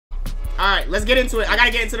Alright, let's get into it. I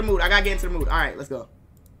gotta get into the mood. Alright, let's go.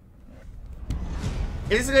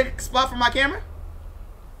 Is this a good spot for my camera?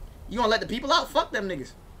 You gonna let the people out? Fuck them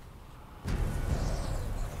niggas.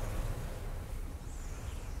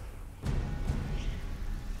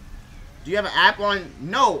 Do you have an app on?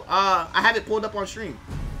 No, I have it pulled up on stream.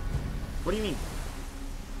 What do you mean?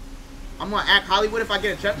 I'm gonna act Hollywood if I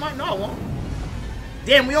get a check mark? No, I won't.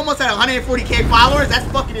 Damn, we almost had 140k followers? That's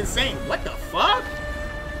fucking insane. What the fuck?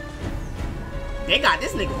 They got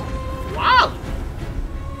this nigga. Wow.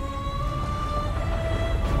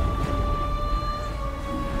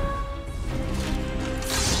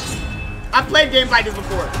 I've played games like this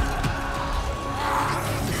before.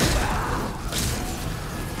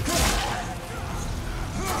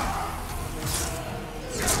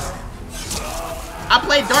 I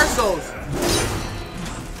played Dark Souls.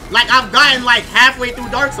 Like, I've gotten like halfway through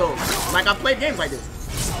Dark Souls. Like, I've played games like this.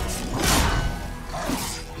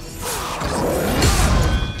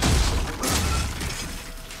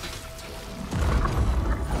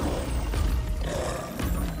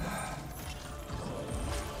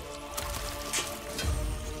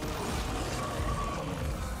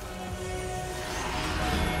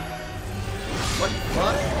 What the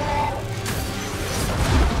fuck?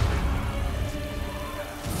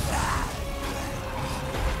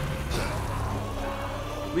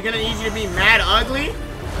 We gonna need you to be mad ugly?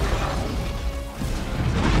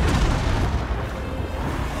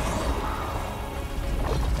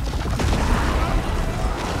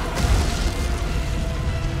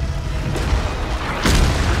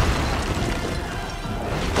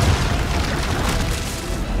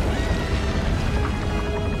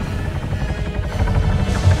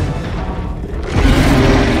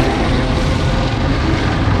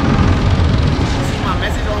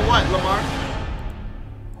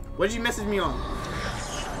 What did you message me on?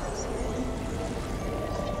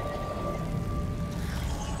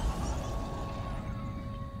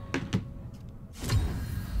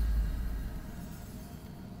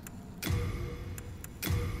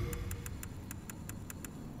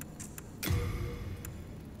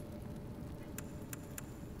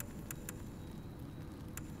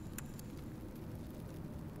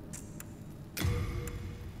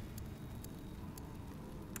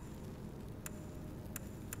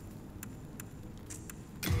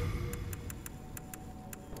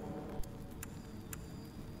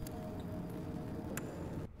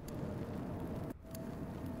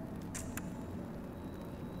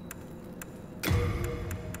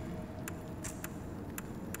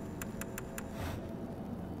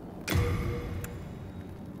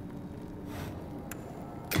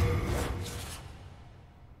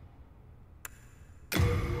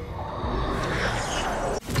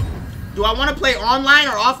 Do I want to play online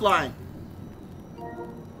or offline?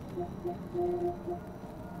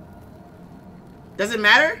 Does it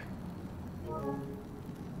matter?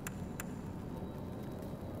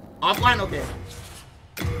 Offline? Okay.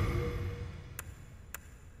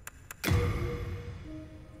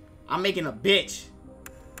 I'm making a bitch.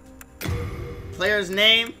 Player's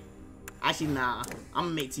name? Actually, nah. I'm gonna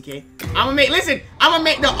make TK. I'm gonna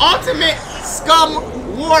make the ultimate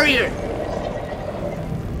scum warrior.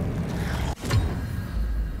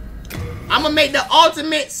 I'm gonna make the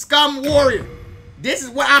ultimate scum warrior. This is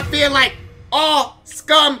what I feel like all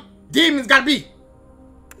scum demons gotta be.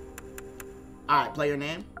 Alright, player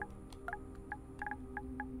name.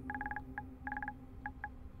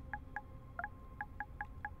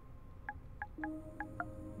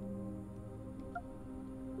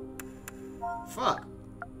 Fuck.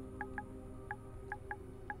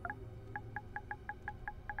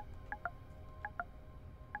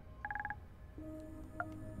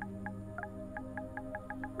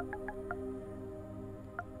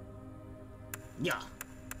 Yeah.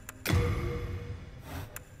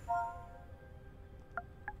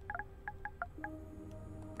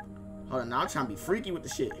 Hold on, now I'm trying to be freaky with the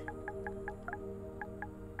shit.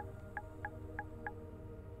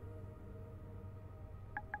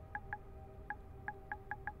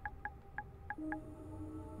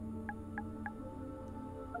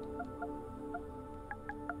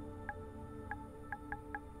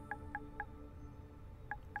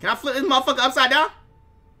 Can I flip this motherfucker upside down?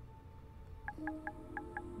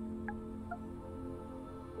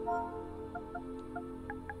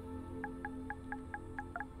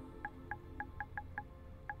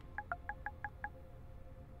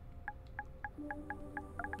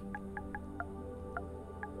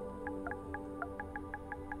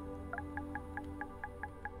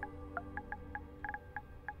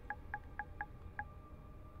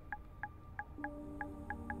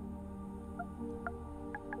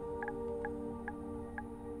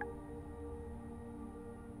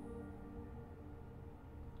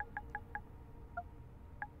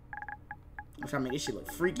 trying to make this shit look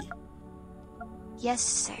freaky. Yes,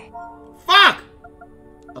 sir. Fuck!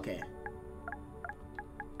 Okay.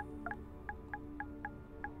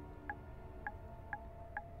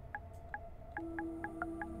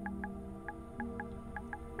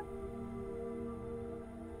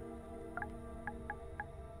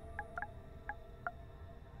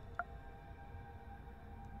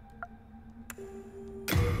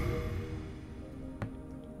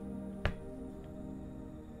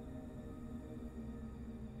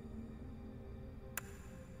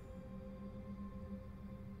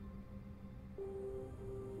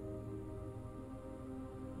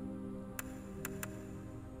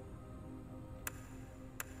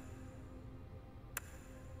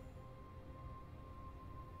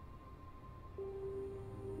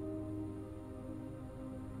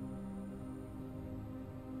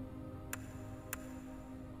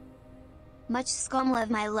 Much scum love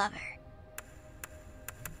my lover.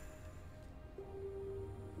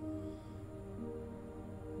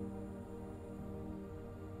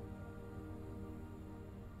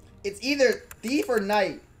 It's either thief or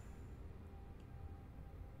knight.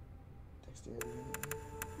 Dexterity.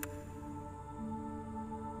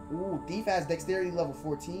 Ooh, thief has dexterity level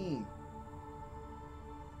 14.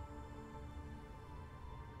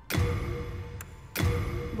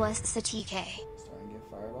 What's the TK? Starting to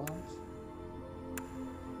get firebombs.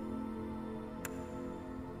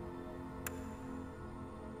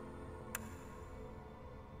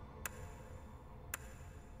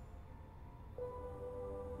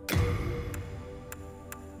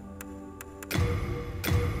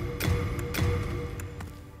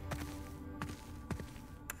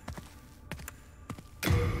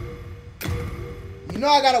 You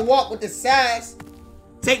know I gotta walk with the sass.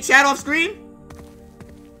 Take chat off screen.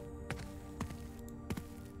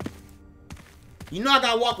 You know I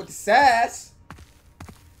gotta walk with the sass.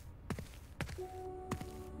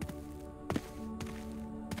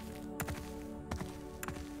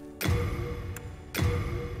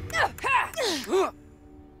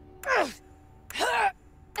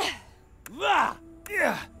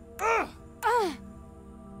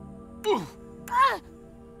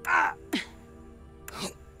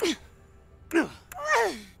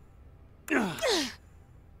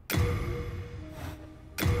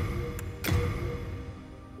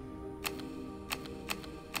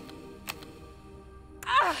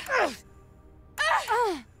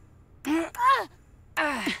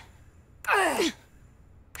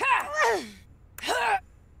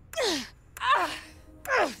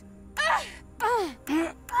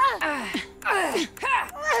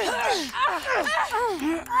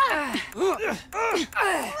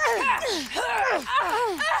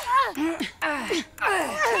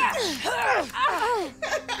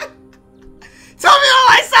 Tell me all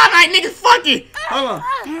I sound like, niggas. Fuck it. Hold on.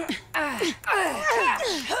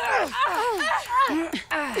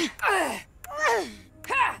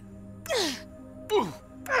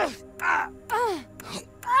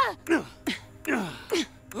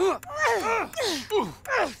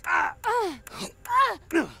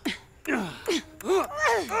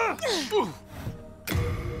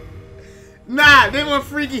 Nah, they want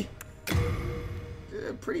freaky.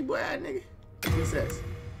 Pretty boy, nigga. Recess.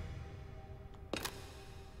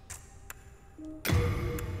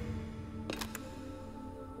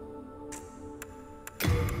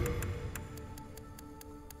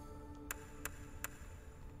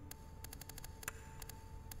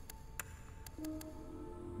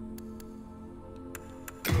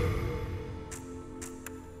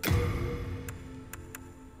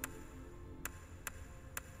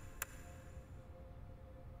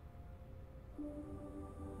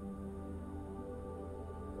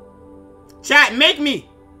 Chat, make me.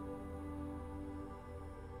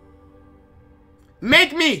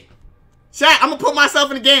 Make me. Chat, I'm gonna put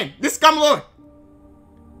myself in the game. This scum lord.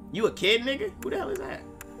 You a kid, nigga? Who the hell is that?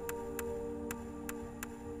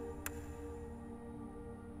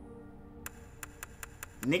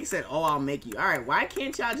 Nigga said, oh, I'll make you. Alright, why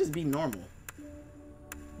can't y'all just be normal?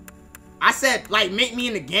 I said, like, make me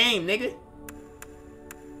in the game, nigga.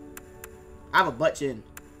 I have a butt chin.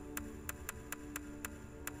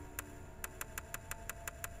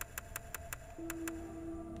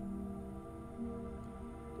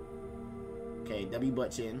 Okay, W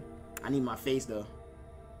butt chin. I need my face, though.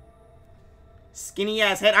 Skinny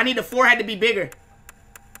ass head. I need the forehead to be bigger.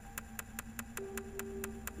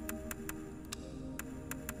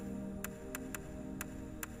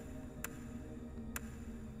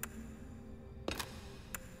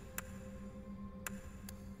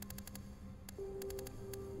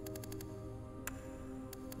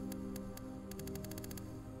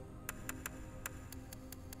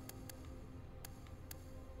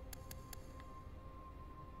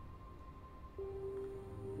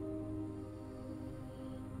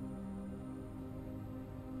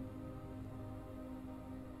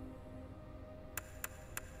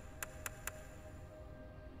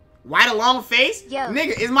 Why the long face? Yo.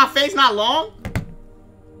 Nigga, is my face not long?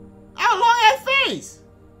 I have a long ass face.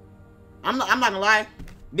 I'm not gonna lie.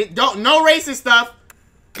 No racist stuff.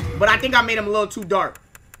 But I think I made him a little too dark.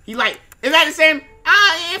 He like, is that the same?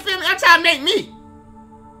 I'm trying to make me.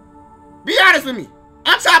 Be honest with me.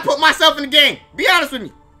 I'm trying to put myself in the game. Be honest with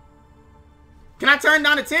me. Can I turn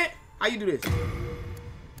down the tent? How you do this?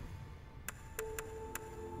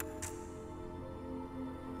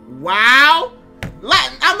 Wow.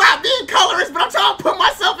 Like, I'm not being colorist, but I'm trying to put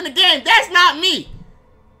myself in the game. That's not me.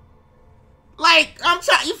 Like, I'm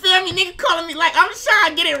trying, you feel me? Nigga calling me, like, I'm just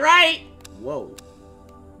trying to get it right. Whoa.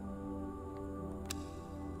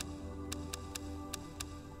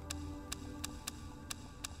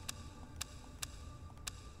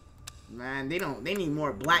 Man, they need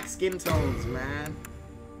more black skin tones, man.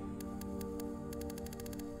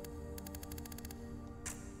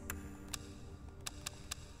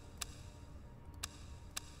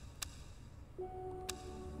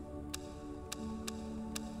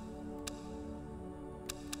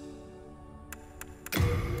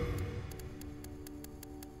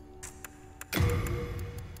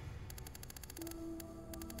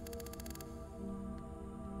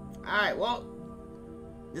 Alright, well,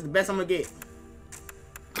 this is the best I'm gonna get.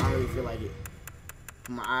 I don't really feel like it.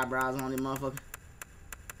 Put my eyebrows on this motherfucker.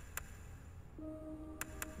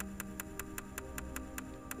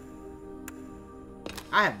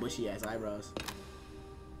 I have bushy ass eyebrows.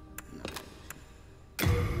 No.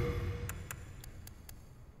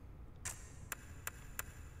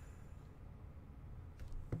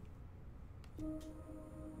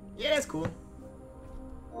 Yeah, that's cool.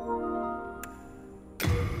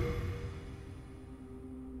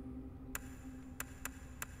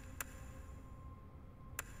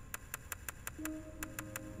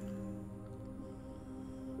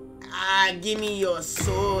 Give me your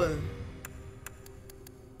soul.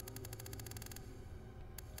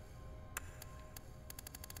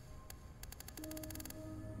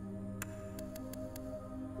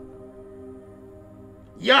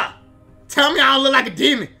 Yeah. Tell me I don't look like a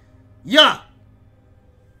demon. Yeah.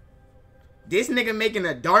 This nigga making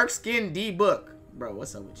a dark-skinned D-book. Bro,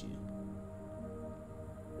 what's up with you?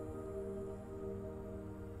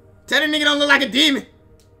 Tell the nigga don't look like a demon.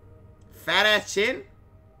 Fat ass chin.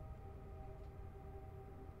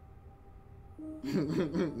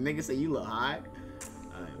 Nigga say you look high.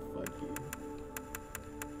 Alright, fuck you.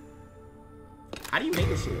 How do you make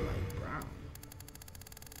this shit like brown?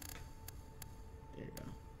 There you go.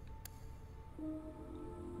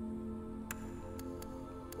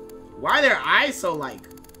 Why are their eyes so like?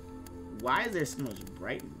 Why is there so much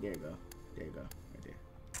bright? There you go. There you go. Right there.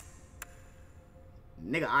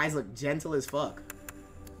 Nigga eyes look gentle as fuck.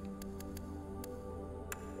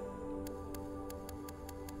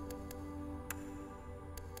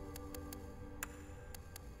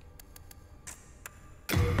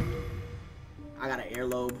 I got an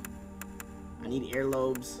earlobe. I need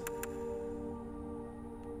earlobes.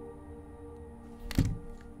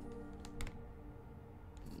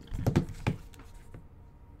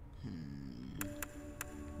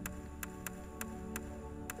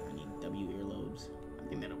 I need W earlobes. I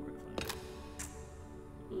think that'll work fine.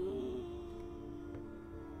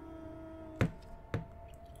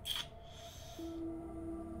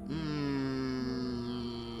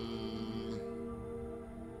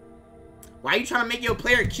 Why are you trying to make your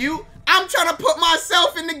player cute? I'm trying to put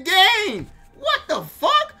myself in the game. What the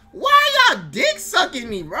fuck? Why y'all dick sucking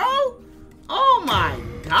me, bro? Oh my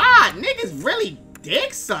god, niggas really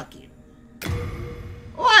dick sucking.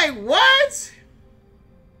 Like, what?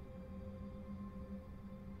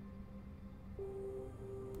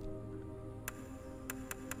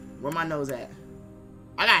 Where my nose at?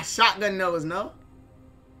 I got shotgun nose, no?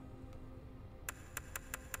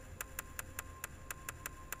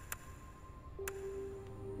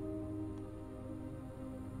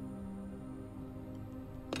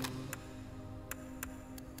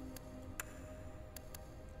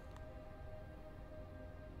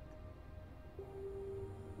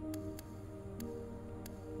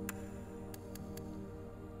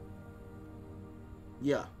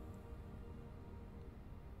 Yeah.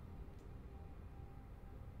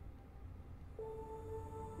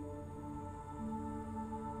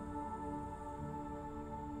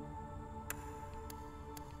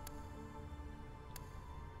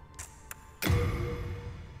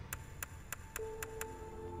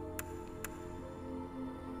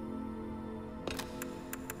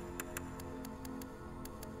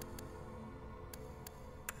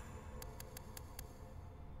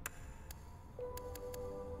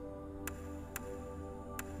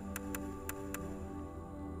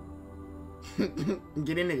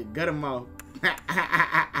 Get in nigga, gut him out.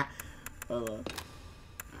 Hold on.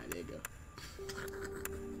 Alright, there you go.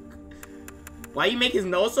 Why you make his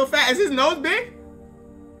nose so fat? Is his nose big?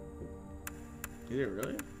 Is it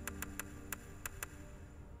really?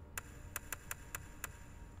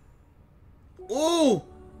 Ooh!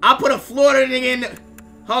 I put a Florida nigga in the...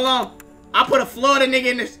 Hold on. I put a Florida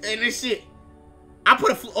nigga in this shit. I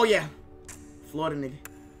put a... Oh, yeah. Florida nigga.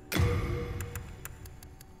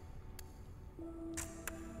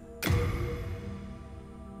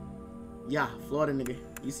 Yeah, Florida nigga.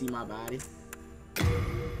 You see my body.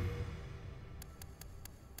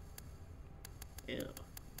 Ew. I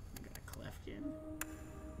got a cleft in.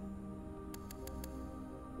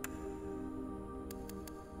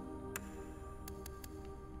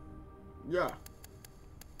 Yeah.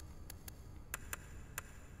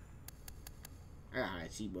 I got high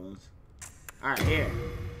cheekbones. Alright, here.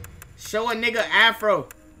 Show a nigga afro.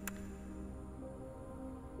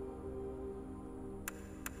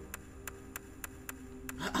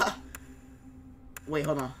 Wait,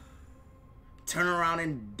 hold on. Turn around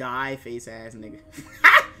and die, face ass nigga.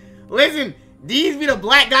 Listen, these be the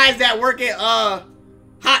black guys that work at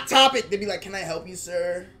Hot Topic. They be like, "Can I help you,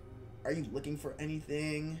 sir? Are you looking for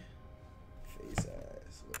anything?" Face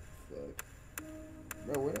ass. What the fuck?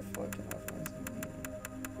 Bro, where the fuck can I find something?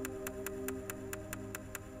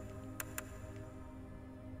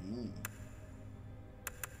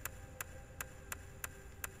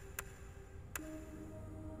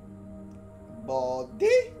 Baldy?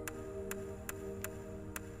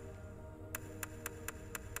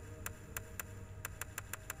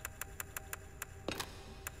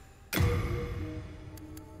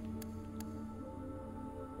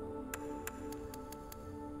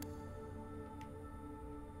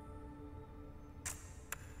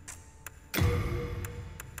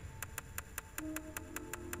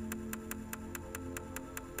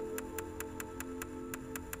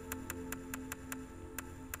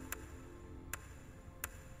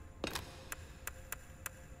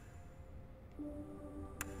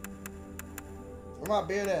 Where my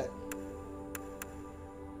beard at?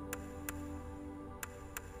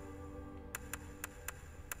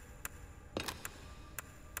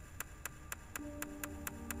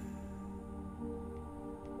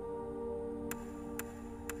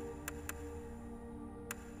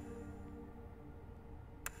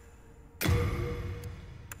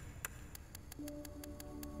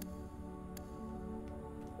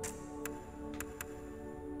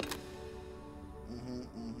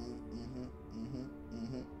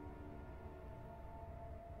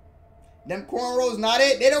 Them cornrows not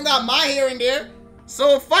it. They don't got my hair in there.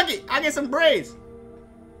 So fuck it. I get some braids.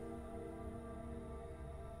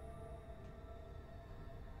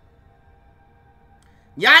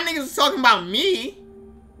 Y'all niggas was talking about me.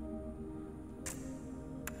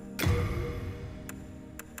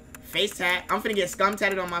 Face tat. I'm finna get scum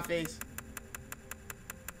tatted on my face.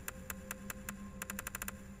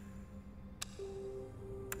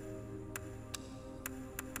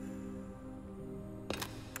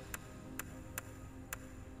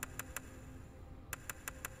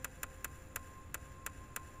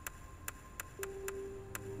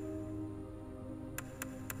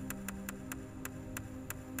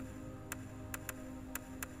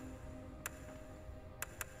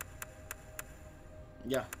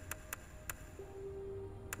 Yeah.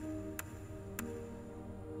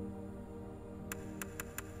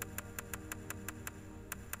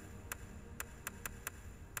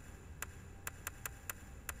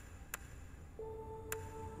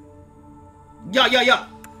 Yeah.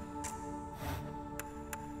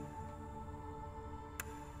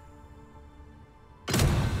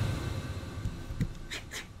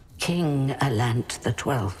 King Alant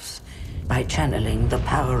XII, by channeling the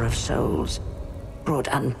power of souls, brought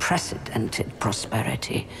unprecedented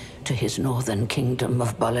prosperity to his northern kingdom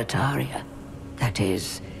of Boletaria. That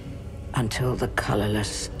is, until the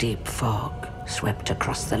colorless deep fog swept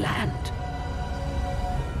across the land.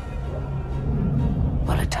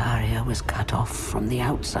 Boletaria was cut off from the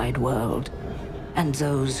outside world, and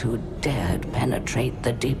those who dared penetrate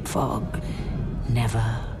the deep fog never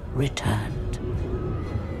returned.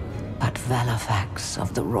 But Valifax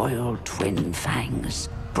of the Royal Twin Fangs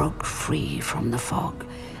broke free from the fog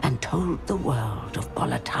and told the world of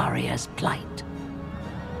Boletaria's plight.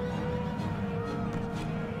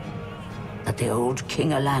 That the old King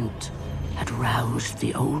Alant had roused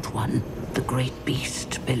the Old One, the great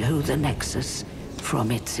beast below the Nexus,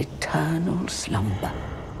 from its eternal slumber,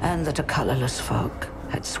 and that a colorless fog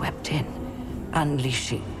had swept in,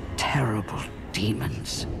 unleashing terrible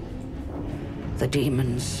demons. The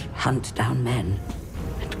demons hunt down men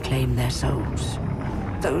and claim their souls.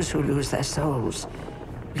 Those who lose their souls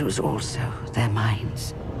lose also their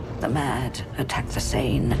minds. The mad attack the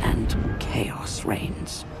sane, and chaos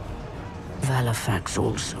reigns. Valifax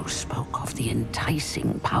also spoke of the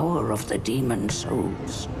enticing power of the demon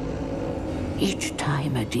souls. Each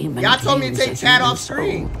time a demon y'all told me to claims take a chat human off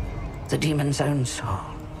screen. soul, the demon's own soul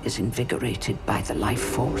is invigorated by the life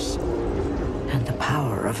force, and the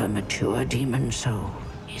power of a mature demon soul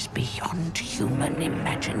is beyond human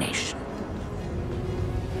imagination.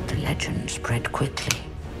 The legend spread quickly.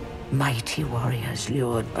 Mighty warriors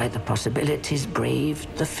lured by the possibilities braved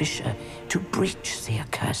the fissure to breach the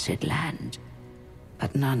accursed land,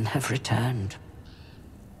 but none have returned.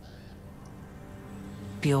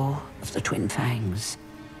 Bjor of the Twin Fangs,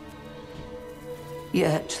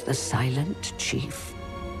 Yurt the Silent Chief,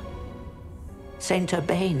 Saint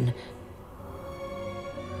Urbane,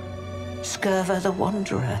 Skirva the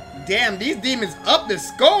Wanderer. Damn, these demons up the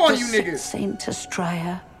skull on you niggas. Saint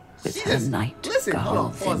Astraea with She her just night listen. Hold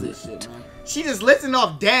on, pause this garland. shit, man. She just listening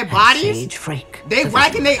off dead bodies. Sage Frake, They the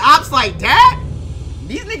whacking they ops like that.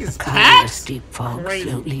 These niggas Colorless packs. deep fog Crazy.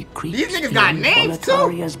 slowly creeps These niggas got beyond names, too.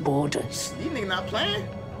 Volataria's borders. These niggas not playing.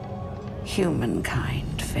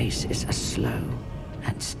 Humankind faces a slow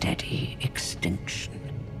and steady extinction.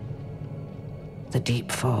 The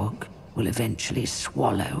deep fog will eventually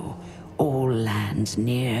swallow all lands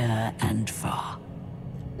near and far.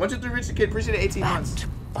 1, 2, 3, Richard Kid. Appreciate it. 18 months.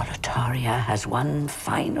 But Volataria has one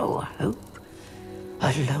final hope.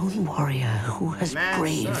 A lone warrior who has Man,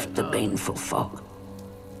 braved son, the no. baneful fog.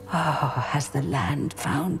 Oh, has the land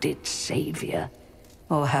found its savior?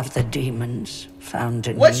 Or have the demons found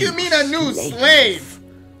a What new you mean a new slave?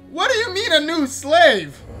 What do you mean a new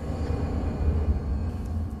slave?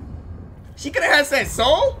 She could have had said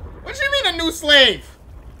soul? What you mean a new slave?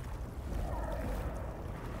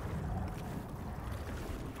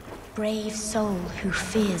 Brave soul who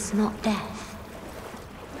fears not death.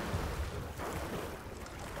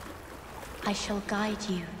 I shall guide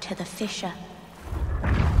you to the fissure.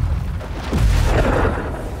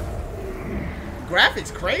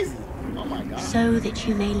 Graphics crazy. Oh my god. So that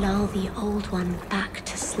you may lull the old one back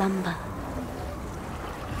to slumber.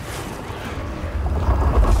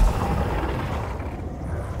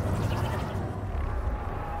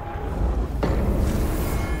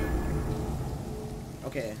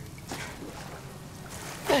 Okay.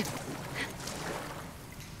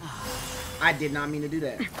 I did not mean to do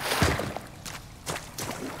that.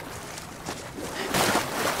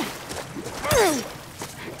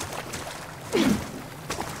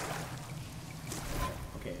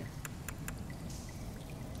 Okay.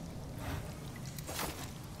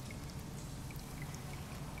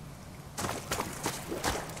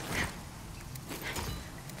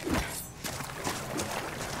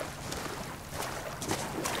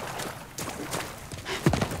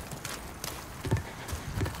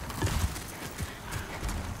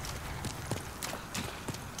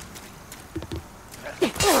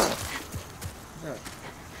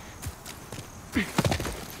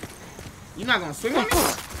 You're not gonna swing on me?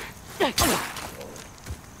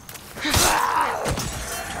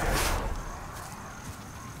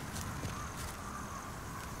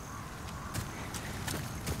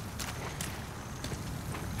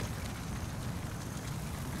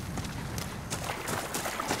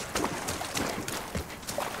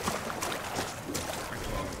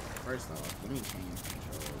 First off, let me change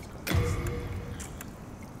controls.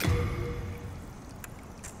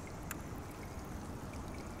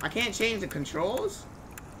 I can't change the controls?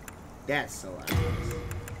 That's so obvious.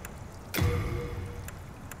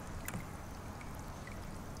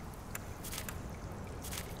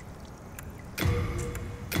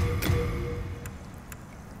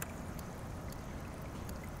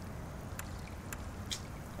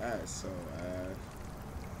 That's so odd.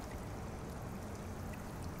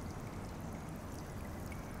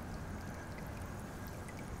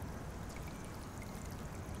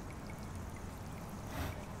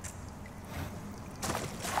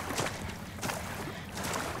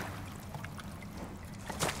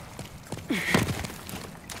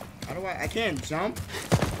 How do I can't jump?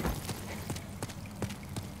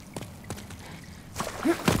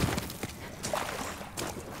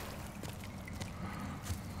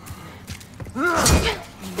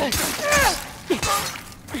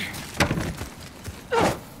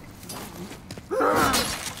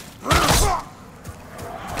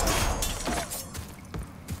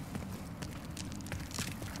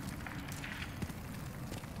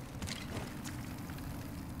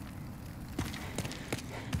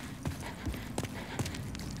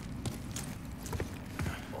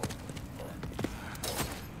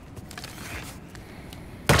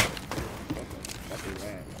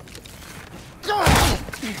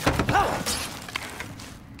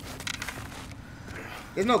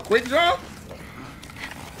 There's no quick draw?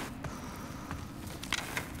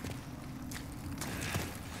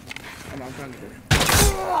 Come on, I'm trying to do it.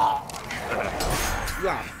 You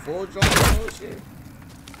got full draw and bullshit.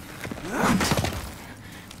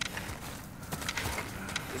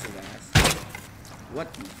 This is ass.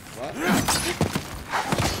 What the fuck?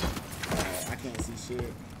 I can't see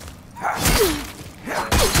shit.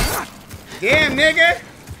 Damn, nigga!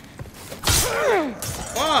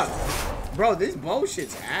 Fuck! Bro, this bow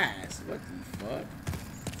shit's ass. What the fuck?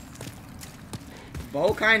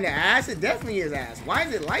 Bow kinda ass? It definitely is ass. Why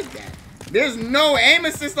is it like that? There's no aim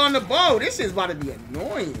assist on the bow. This shit's about to be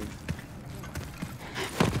annoying.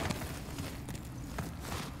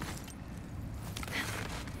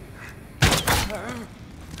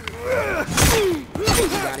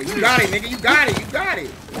 You got it, nigga. You got it. You got it.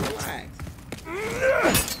 Relax.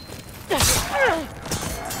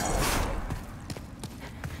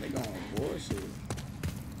 They going bullshit.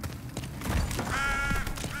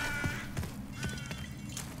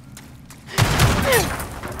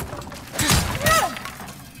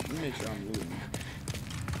 Let me make sure I'm looting.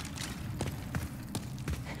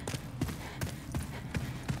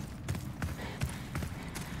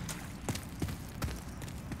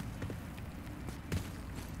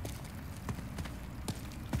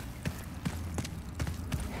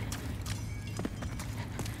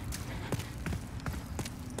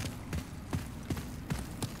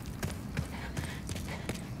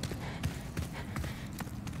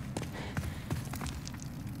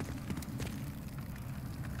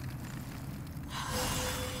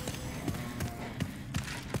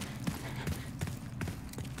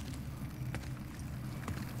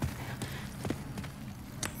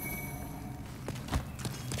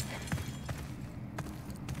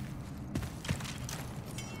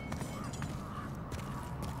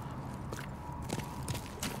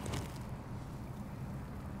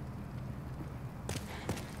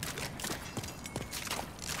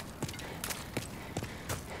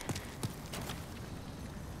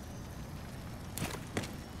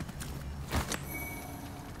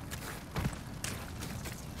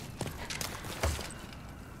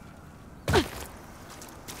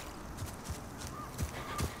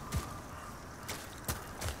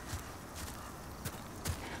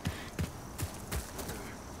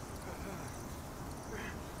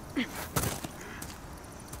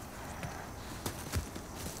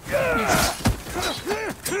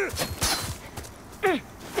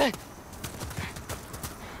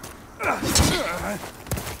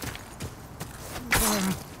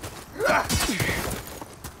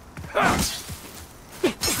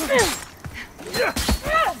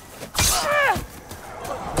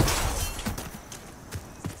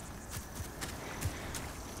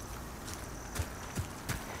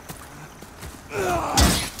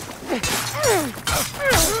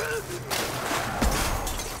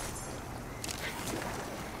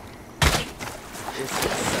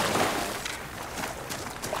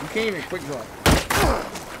 You can't even quick draw.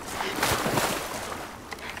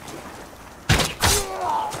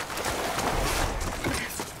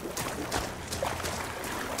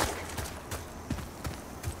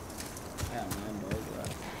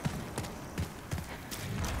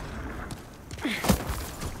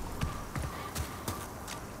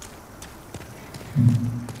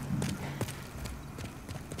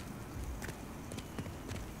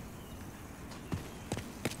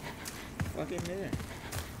 Fucking there.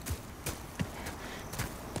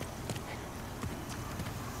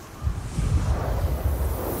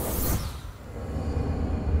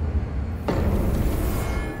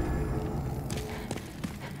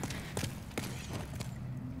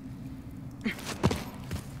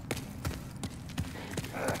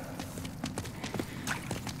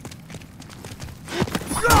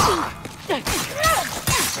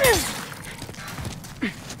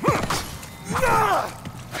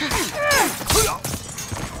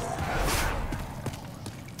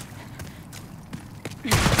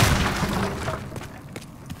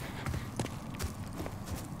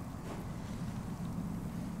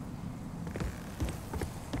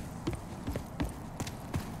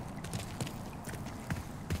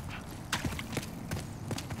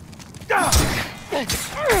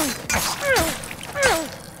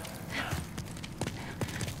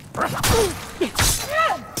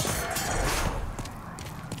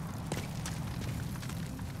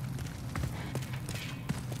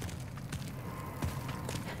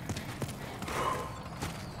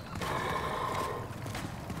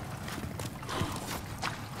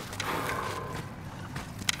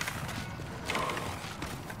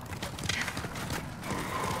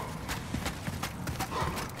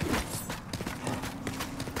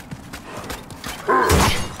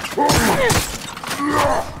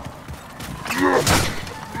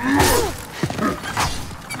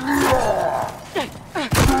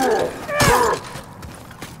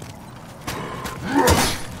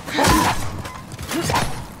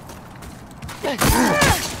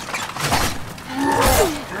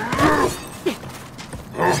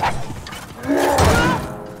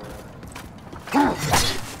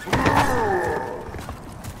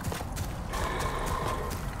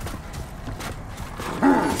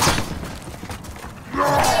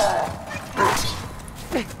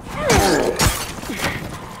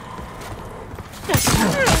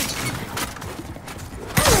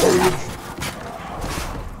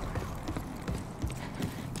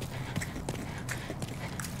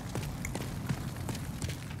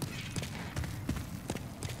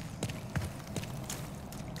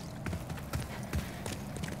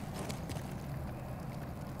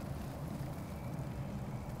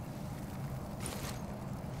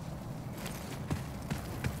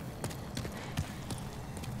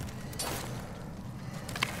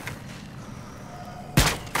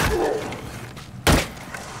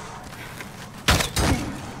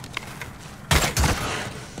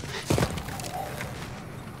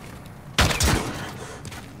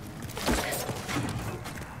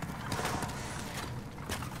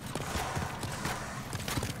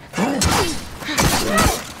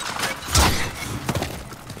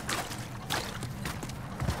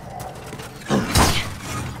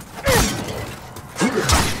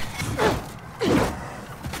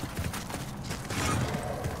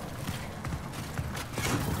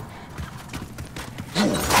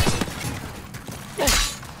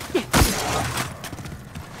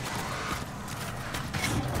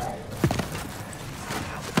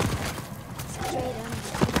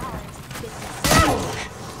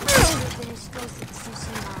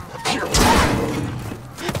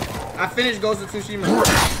 finish Ghost of Tsushima.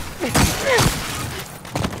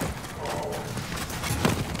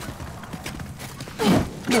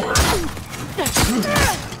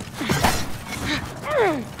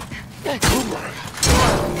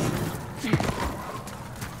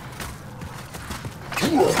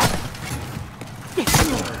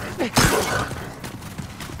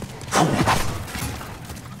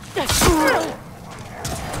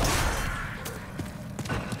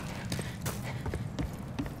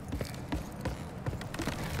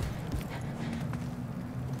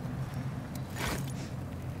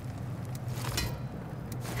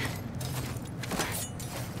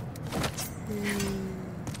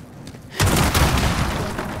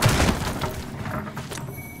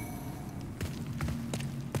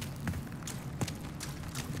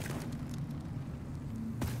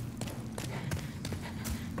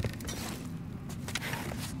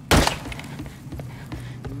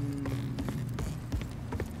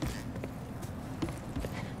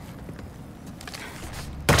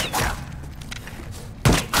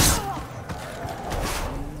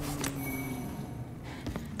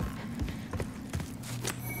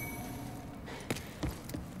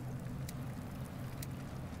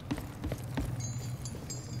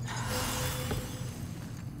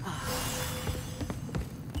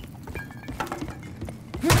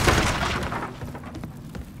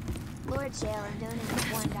 Jail and donated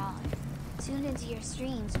 $1. Tuned into your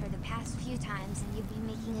streams for the past few times and you'll be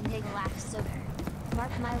making a nigga laugh sober.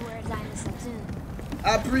 Mark my words, I'm a Satoon.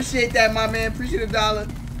 I appreciate that, my man. Appreciate $1.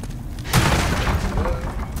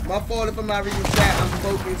 My fault if I'm not reading chat. I'm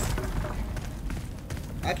focused.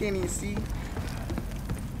 I can't even see.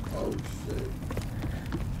 Oh, shit.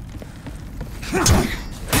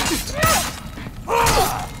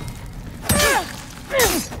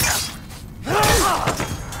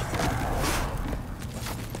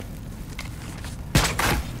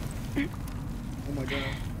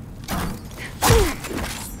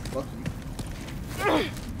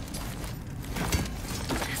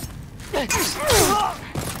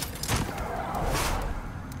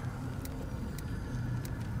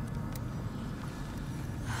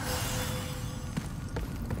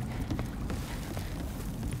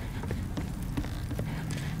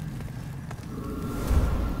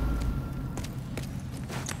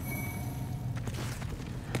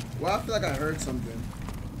 Well, I feel like I heard something.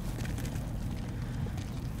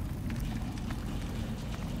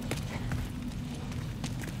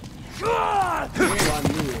 I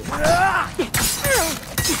knew it.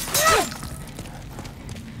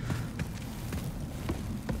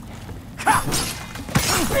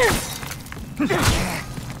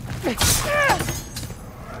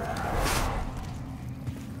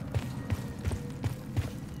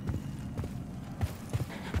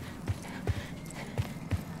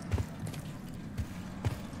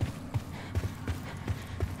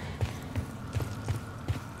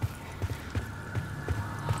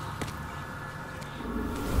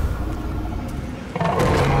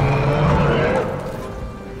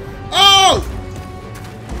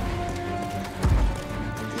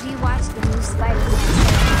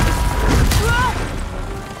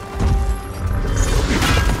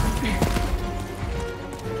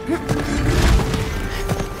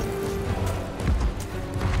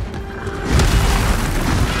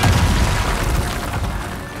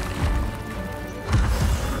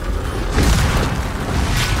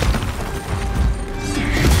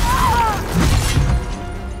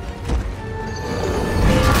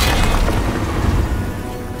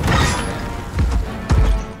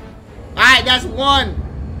 That's one.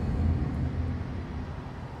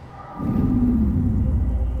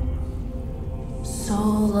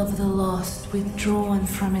 Soul of the lost withdrawn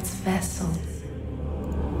from its vessel.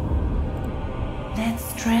 Let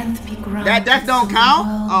strength be granted. That death don't so count?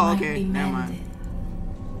 the world Oh, might okay. be Never mind.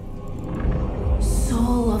 mended.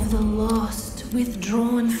 Soul of the lost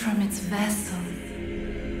withdrawn from its vessel.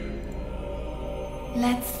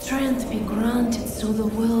 Let strength be granted so the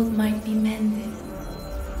world might be mended.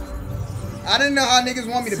 I didn't know how niggas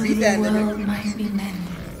want me to So beat the that world nigga. might be mended.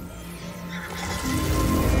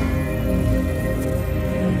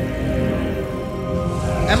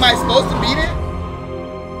 Am I supposed to beat it?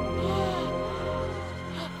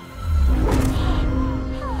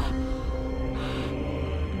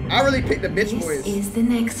 I really picked the bitch voice. This is the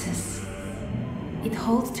Nexus. It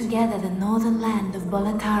holds together the northern land of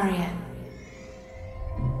Boletaria.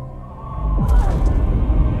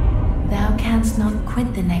 Thou canst not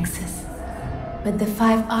quit the Nexus, but the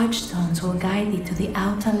 5 Archstones will guide thee to the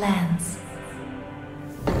outer lands.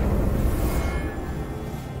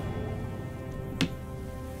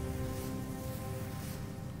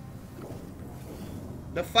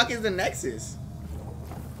 The The fuck is the Nexus?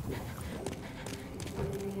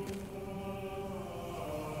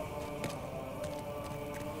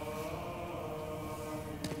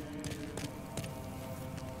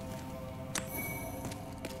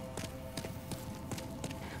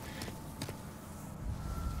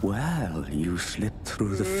 Well, you slipped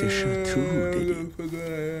through the fissure too, did you?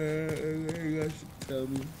 Tell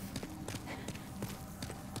me.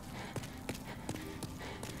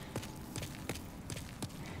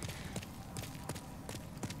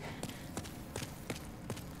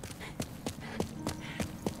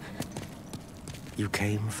 You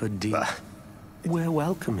came for deep. We're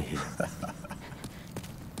welcome here.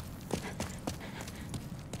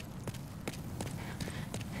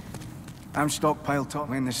 I'm stockpile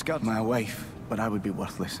top in the Scud, my wife, but I would be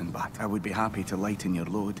worthless in bat. I would be happy to lighten your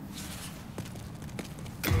load.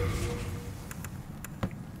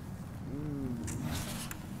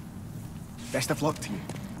 Best of luck to you.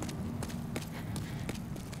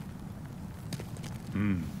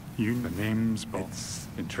 The name's boss.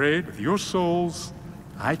 In trade with your souls,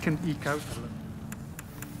 I can eke out a little.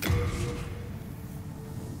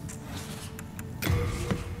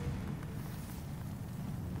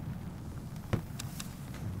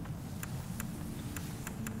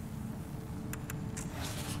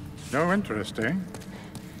 No interest, eh? I can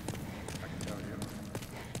tell you.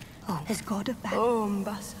 Oh, there's God of back. Oh,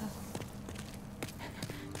 Mbasa.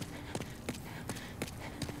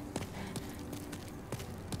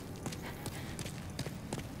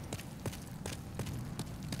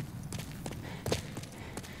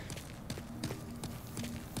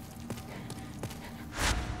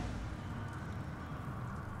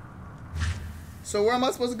 So where am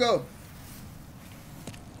I supposed to go?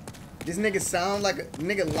 This nigga sound like a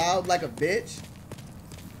nigga loud like a bitch.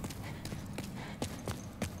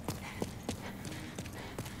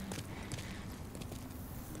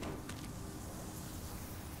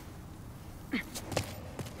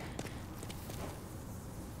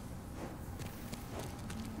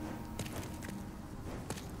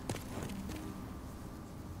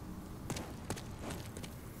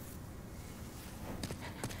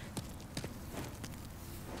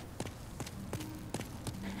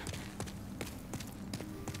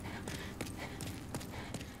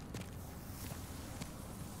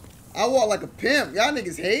 I walk like a pimp. Y'all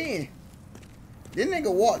niggas hating. This nigga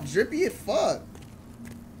walk drippy as fuck.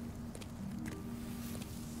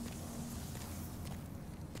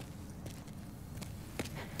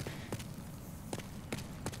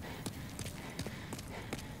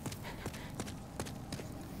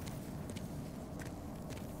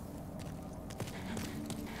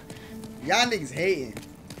 Y'all niggas hating.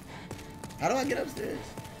 How do I get upstairs?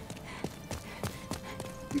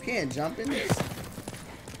 You can't jump in this.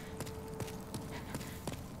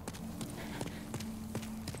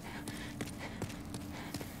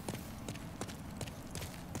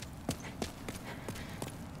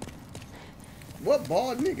 What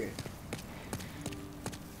bald nigga?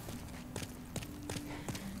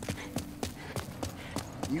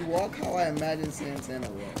 You walk how I imagine Santana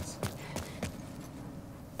walks.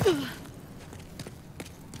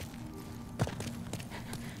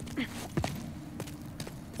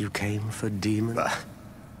 You came for demon?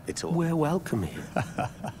 It's all. We're welcome here.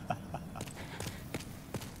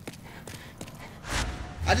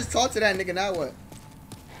 I just talked to that nigga, now what?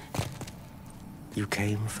 You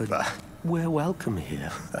came for. We're welcome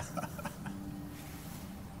here.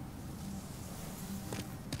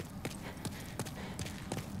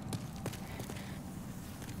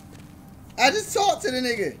 I just talked to the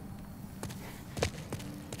nigga.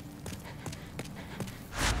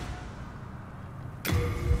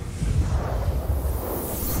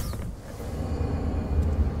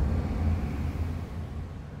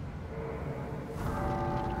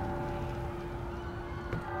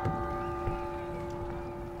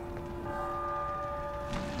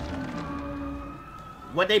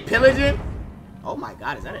 What they pillaging? Oh my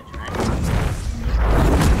god, is that a dragon?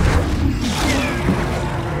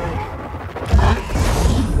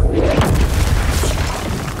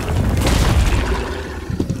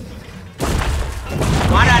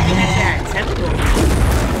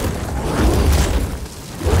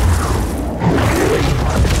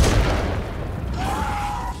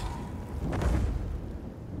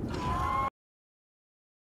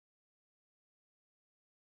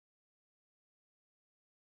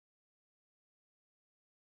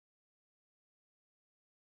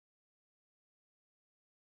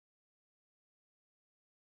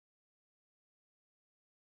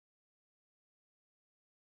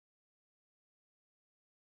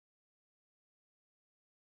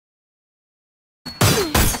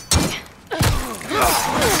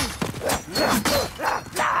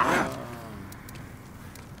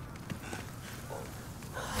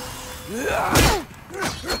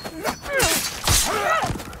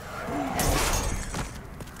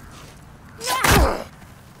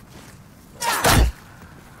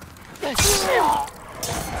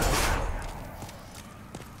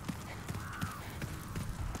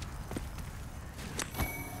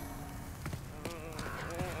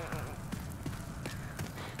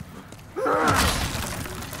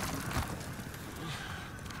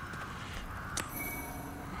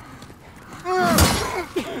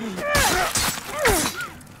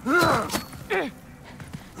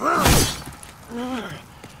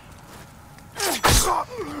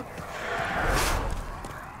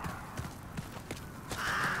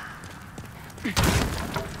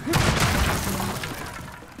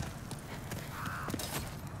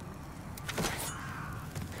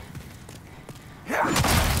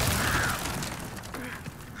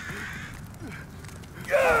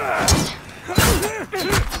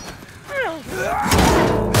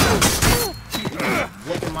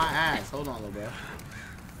 Whooping my ass. Hold on, little bro.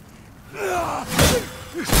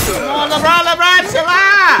 Come on, LeBron, chill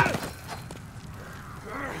out!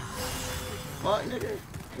 Fuck, nigga.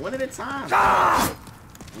 One at a time.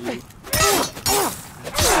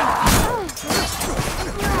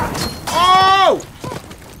 Oh!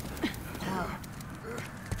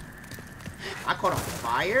 I caught on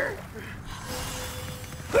fire?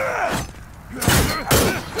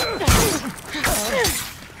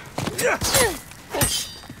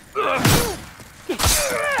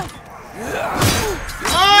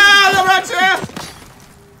 Oh, LeBron, chill!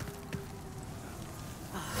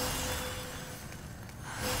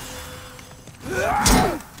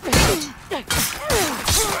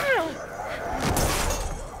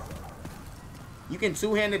 You can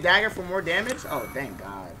two-hand the dagger for more damage? Oh, thank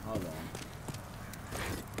God. Hold on.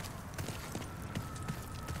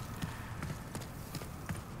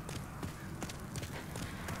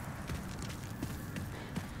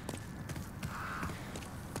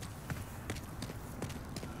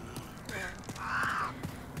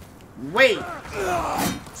 Wait.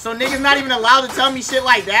 So niggas not even allowed to tell me shit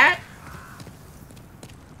like that?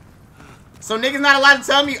 So niggas not allowed to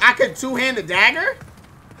tell me I could two-hand the dagger?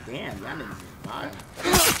 Damn, y'all niggas is wild.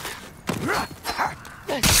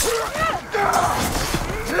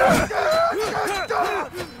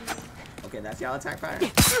 Okay, that's y'all attack fire.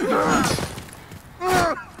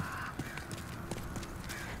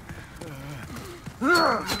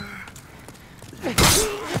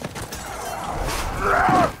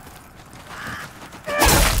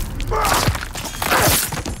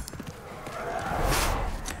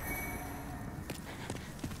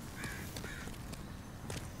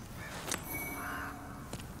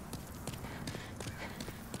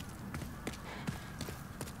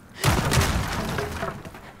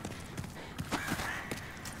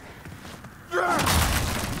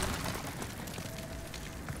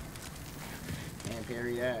 Can't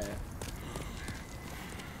parry that.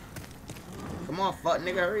 Come on, fuck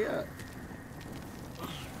nigga, hurry up.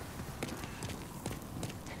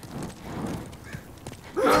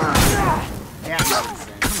 Yeah, I'm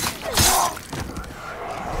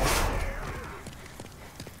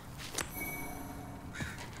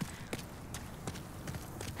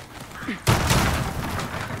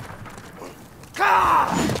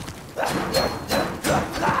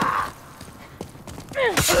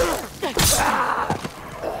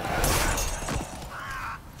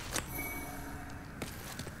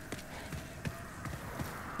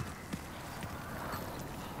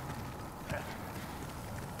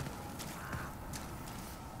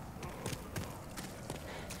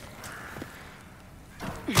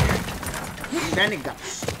that nigga.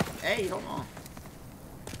 Hey, hold on.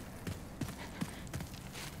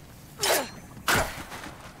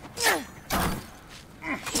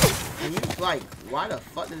 And you like, why the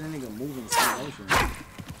fuck does that nigga move in slow motion?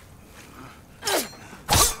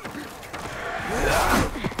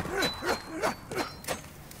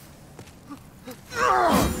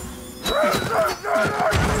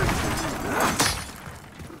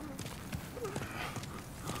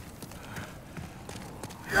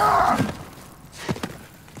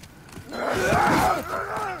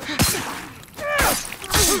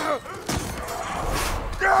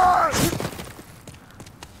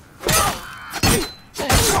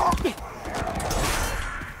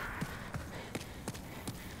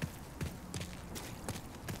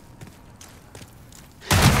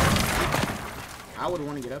 I would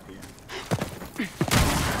want to get up here.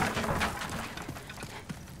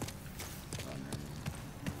 Oh, no.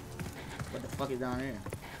 What the fuck is down here?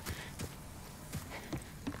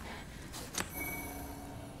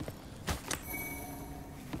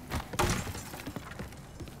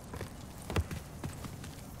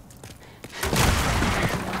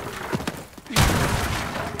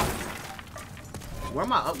 Where are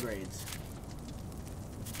my upgrades?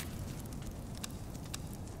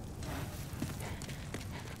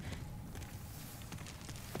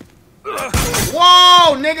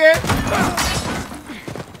 Whoa, nigga!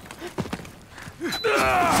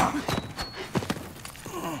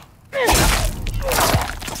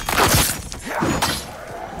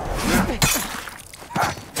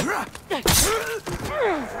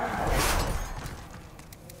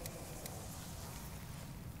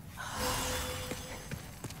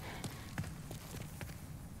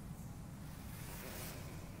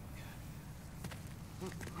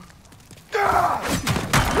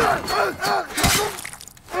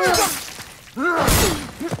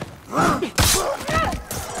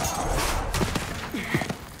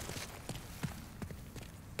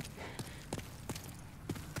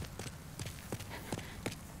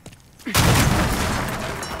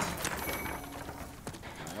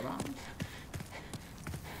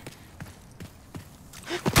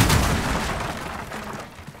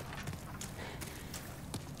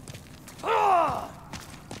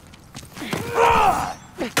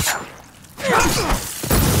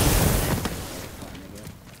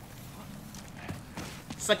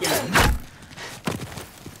 Suck it in.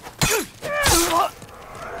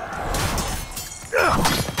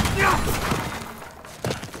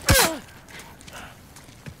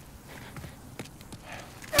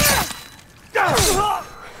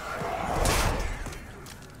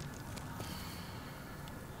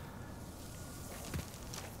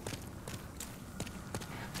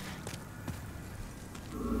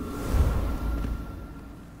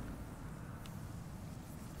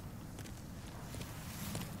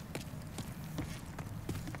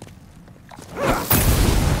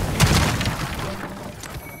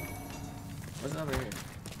 What's over here?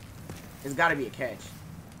 It's gotta be a catch.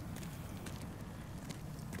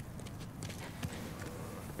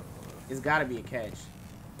 It's gotta be a catch.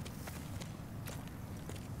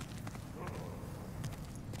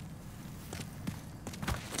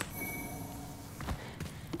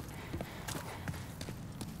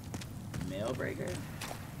 Mail breaker?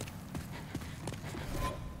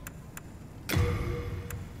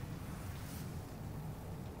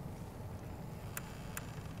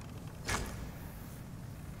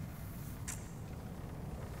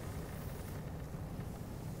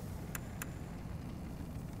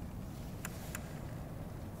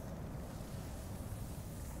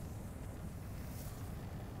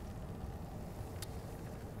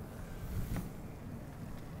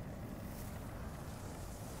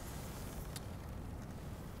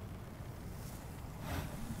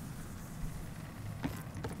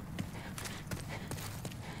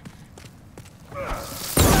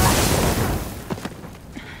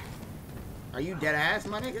 Are you dead ass,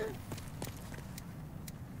 my nigga?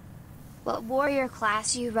 What warrior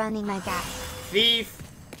class you running, my guy? Thief.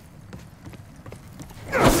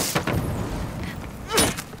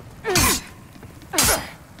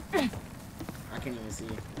 I can't even see.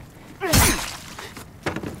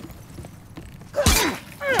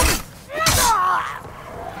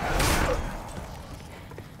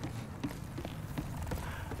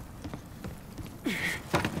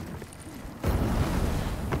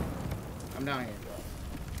 I'm down here.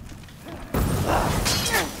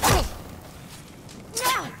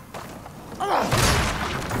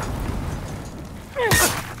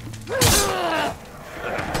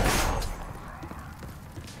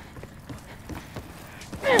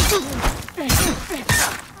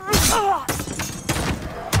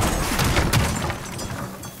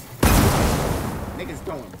 Niggas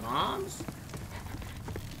throwing bombs?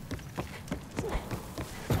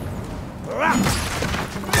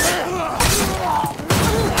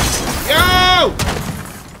 Yo!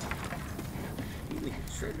 You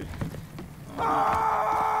niggas tripping.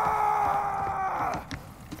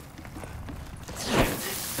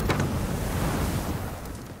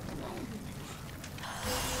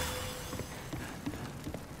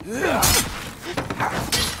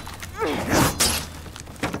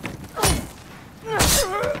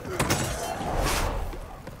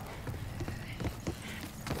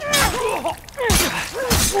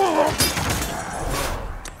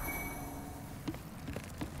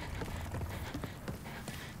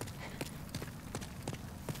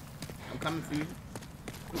 I'm coming for you.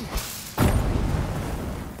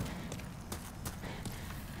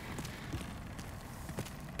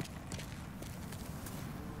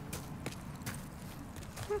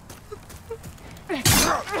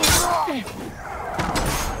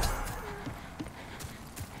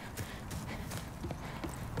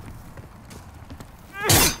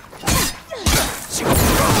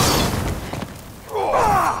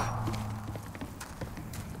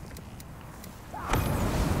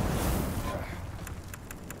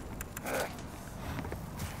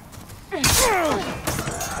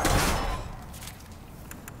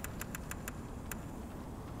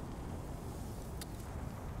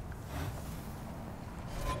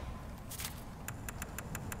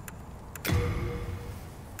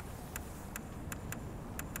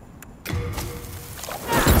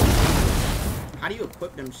 How do you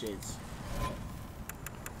equip them shits?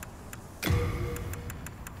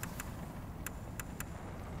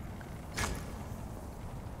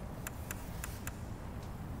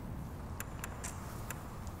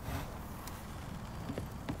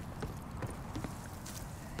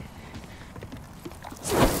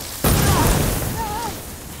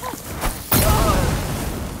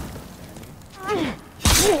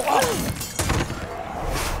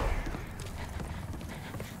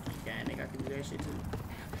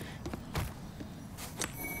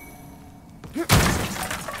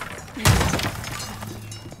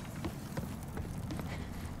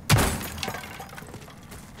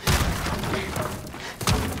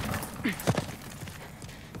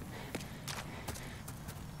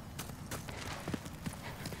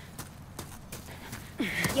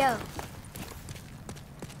 Yo.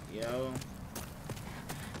 Yo.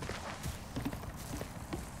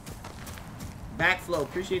 Backflow.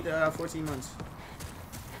 Appreciate the 14 months.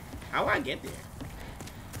 How do I get there?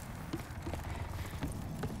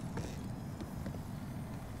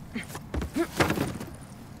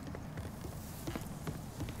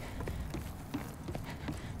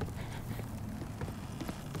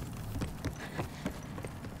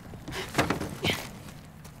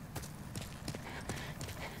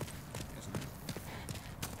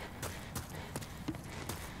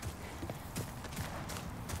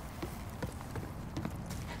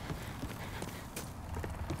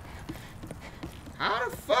 How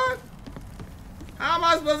the fuck? How am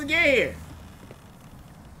I supposed to get here?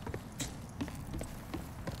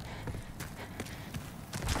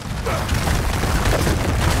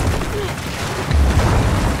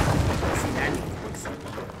 See, that needs to look so low.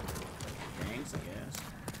 Thanks, I guess.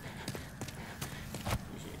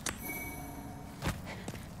 Appreciate it.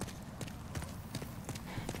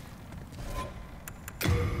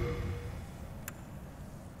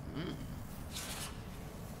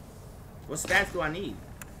 What stats do I need?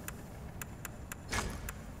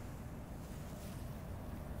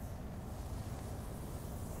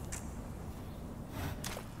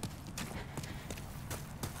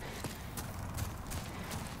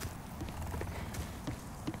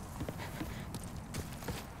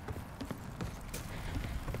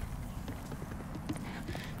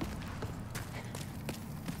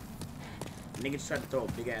 Nigga just tried to throw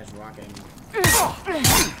a big ass rock at me.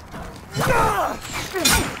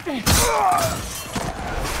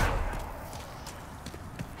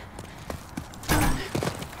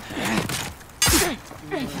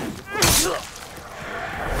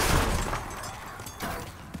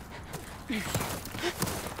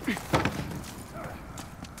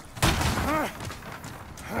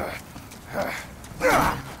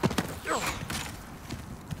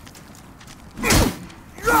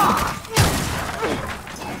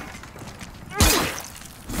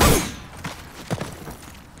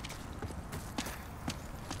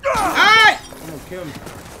 Kill me.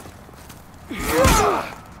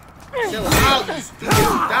 Chill out, you stupid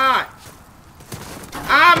dot.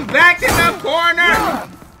 I'm back in the corner.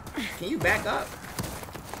 Can you back up?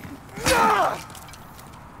 Oh,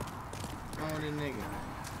 this nigga.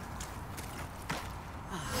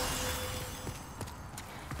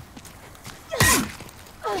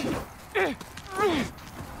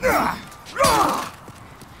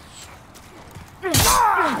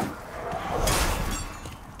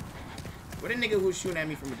 What a nigga who's shooting at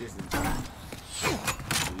me from a distance?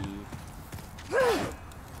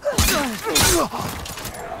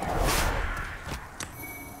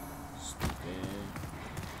 Stupid.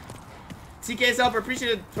 TK's helper,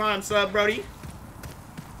 appreciate the prime sub, Brody.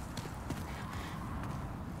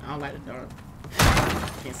 I don't like the dark.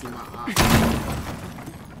 Can't see my eyes.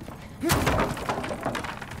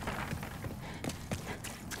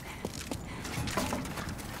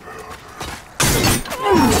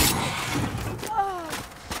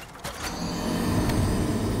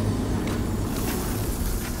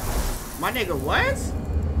 My nigga, what?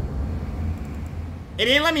 It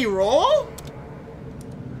didn't let me roll?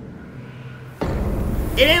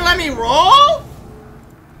 It didn't let me roll?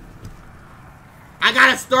 I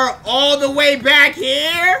gotta start all the way back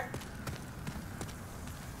here?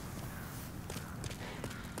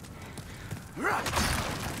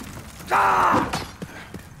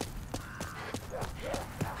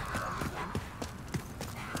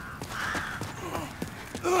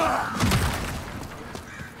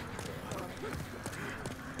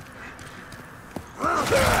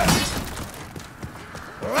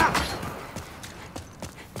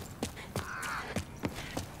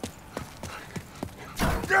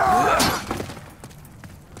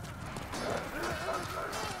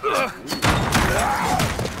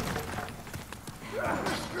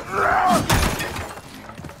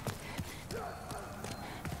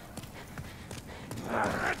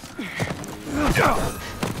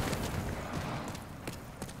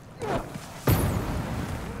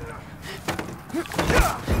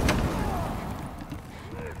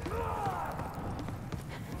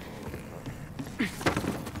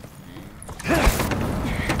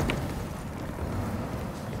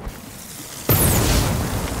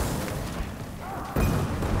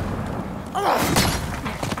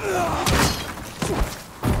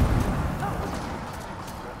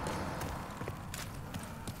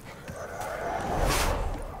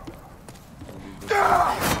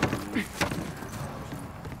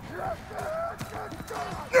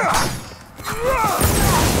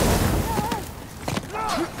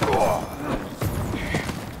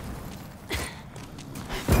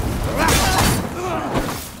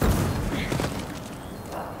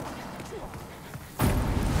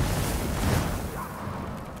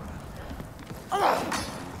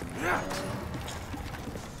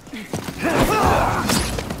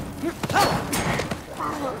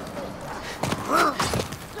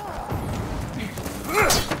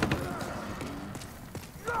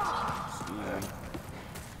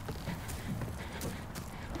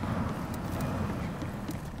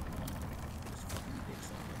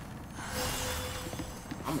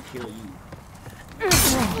 I'm gonna kill you.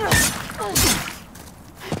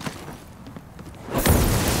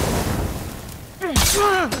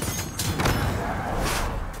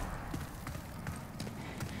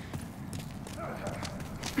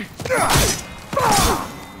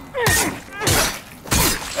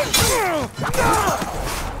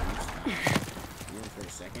 For a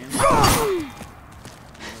second.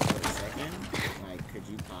 Like, could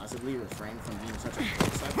you possibly refrain from being such a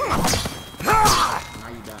sucker? Now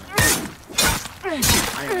you die. I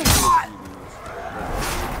didn't know you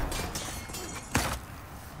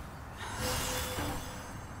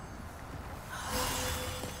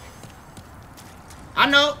I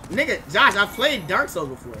know, nigga, Josh, I've played Dark Souls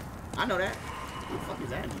before. I know that. Who the fuck is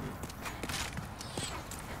that nigga?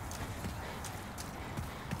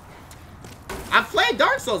 I've played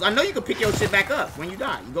Dark Souls. I know you can pick your shit back up when you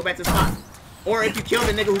die. You go back to the spot. Or if you kill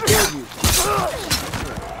the nigga who killed you.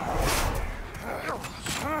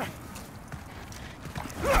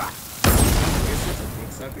 You're such a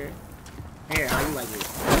big sucker. Here, how you like this?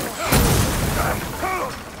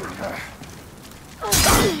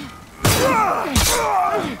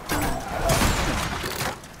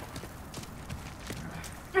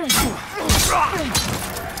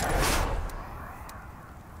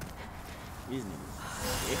 These niggas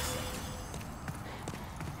big suckers.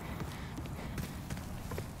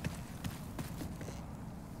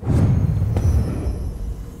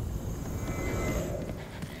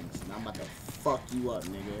 I'm about to fuck you up,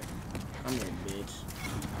 nigga. Come here, bitch.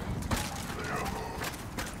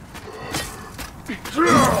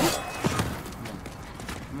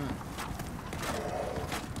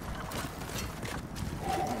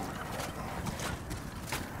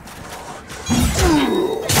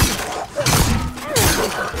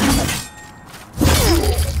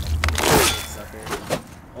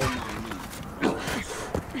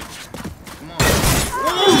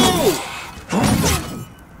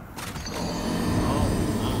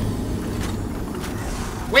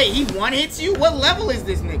 Wait, he one hits you? What level is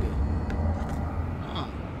this nigga? Oh.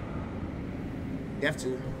 Death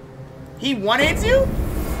 2. He one hits you?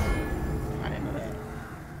 I didn't know that.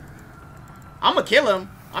 I'ma kill him.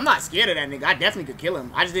 I'm not scared of that nigga. I definitely could kill him.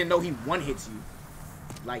 I just didn't know he one hits you.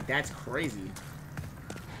 Like, that's crazy.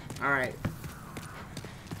 Alright.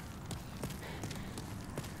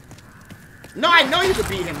 No, I know you could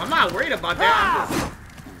beat him. I'm not worried about that.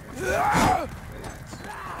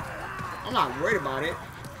 I'm not worried about it.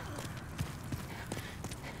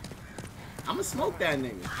 I'ma smoke that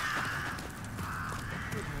nigga.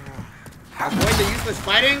 Avoid the useless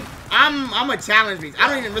fighting? I'm a challenge beast. I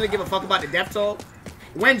don't even really give a fuck about the death toll.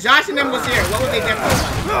 When Josh and them was here, what was their death toll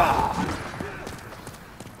like?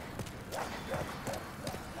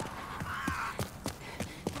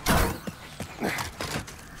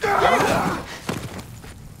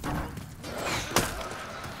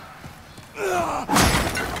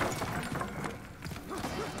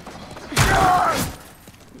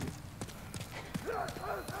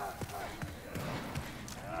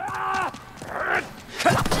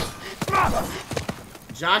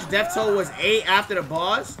 Josh death toll was 8 after the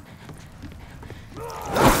boss.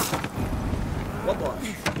 What boss?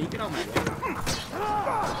 Can you get on my way?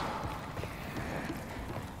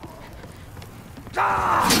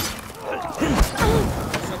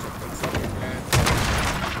 Such a big sucker, man.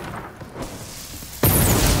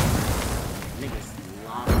 Niggas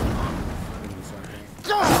locked on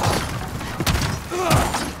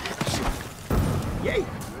fucking yay!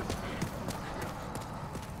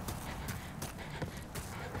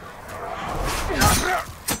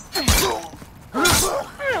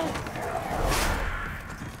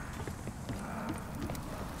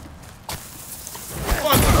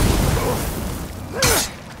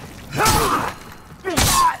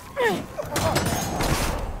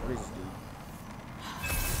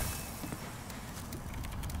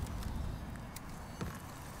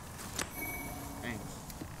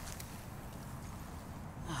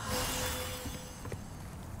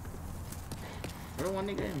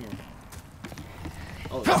 only one nigga in here.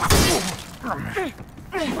 Oh.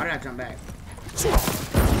 Why did I jump back?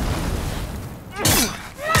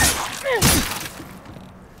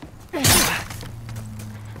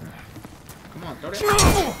 Come on, throw that.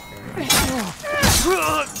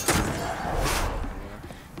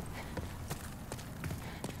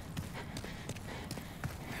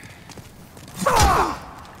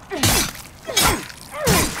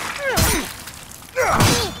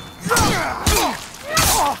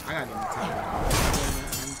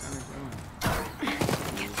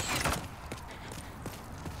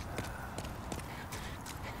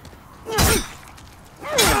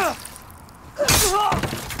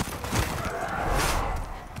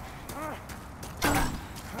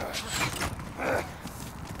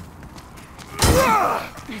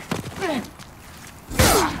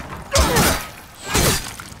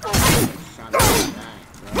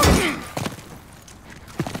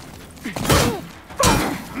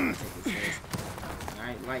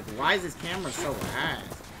 Like, why is this camera so ass?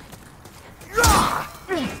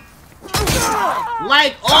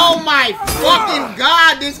 Like, oh my fucking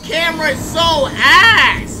god, this camera is so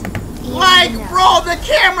ass! Like, bro, the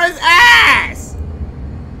camera's ass!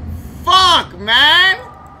 Fuck, man!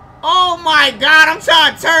 Oh my god, I'm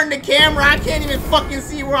trying to turn the camera, I can't even fucking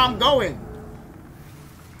see where I'm going.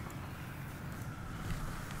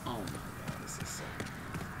 Oh my god, this is so...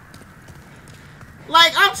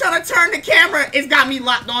 Like, I'm trying to turn the camera, it's got me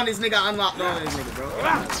locked on this nigga, unlocked on this nigga, bro.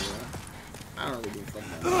 I don't really give a fuck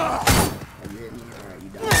about that. Oh, you hit me? Alright, you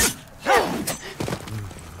died.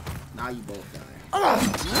 Now you both died.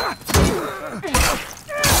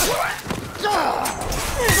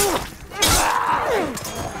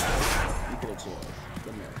 You could've chilled.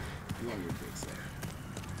 Come here. You want your big set.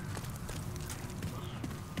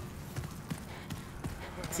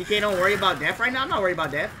 TK, don't worry about death right now. I'm not worried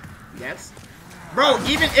about death. Deaths. Bro,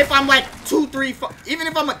 even if I'm like 2, 3, 4, even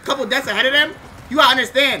if I'm a couple deaths ahead of them, you gotta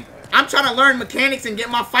understand. I'm trying to learn mechanics and get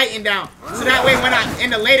my fighting down. So that way when I, in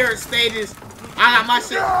the later stages, I got my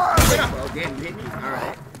shit. Shut up, bro. Damn, you hit me?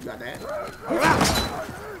 Alright. You got that.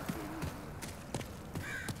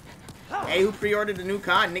 Hey, who pre-ordered the new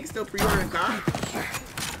COD? Nick still pre-ordering COD?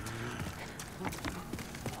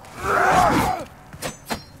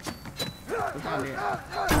 What's on there?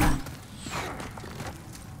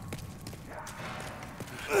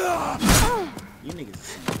 You niggas are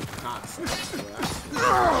some cocksuckers,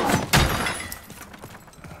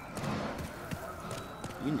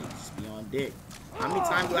 you niggas just be on dick. How many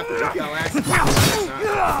times do I have to whip y'all ass?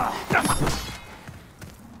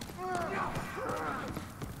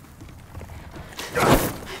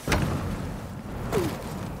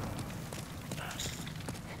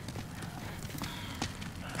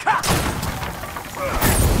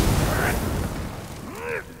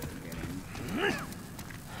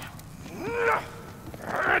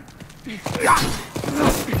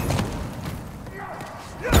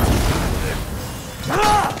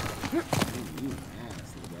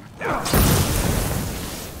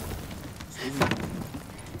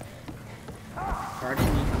 Pardon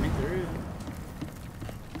me coming through.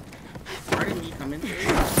 Pardon me coming through.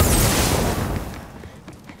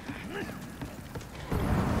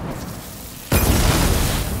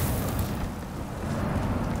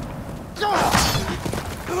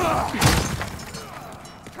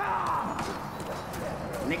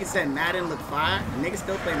 Nigga said Madden look fire. Nigga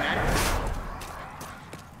still play Madden.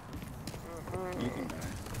 You can die.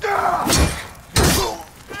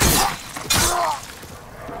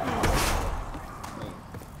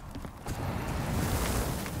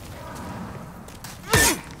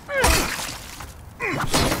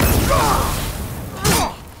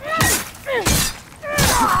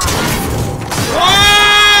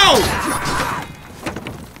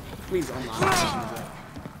 Please unlock it.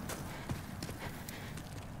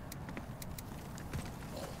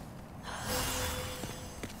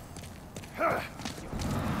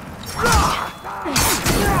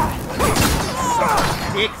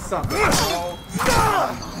 Dick sucker, bro.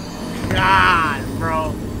 God,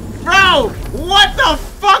 bro. Bro, what the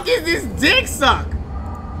fuck is this dick suck?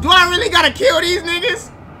 Do I really gotta kill these niggas?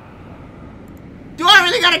 Do I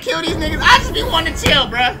really gotta kill these niggas? I just be wanting to chill,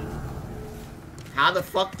 bruh. How the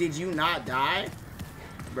fuck did you not die?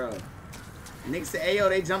 Bro. Niggas say, ayo,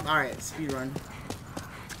 they jumped. Alright, speedrun.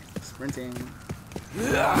 Sprinting.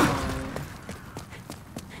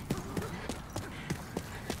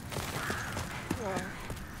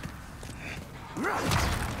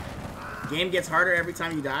 Game gets harder every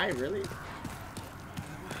time you die? Really?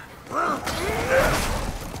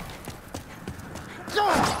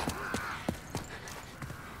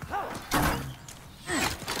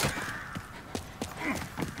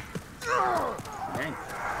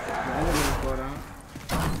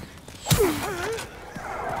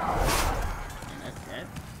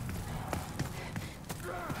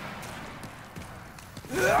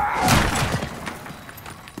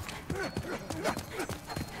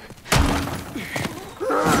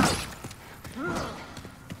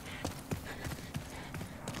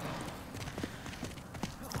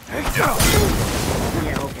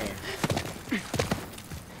 Yeah, okay.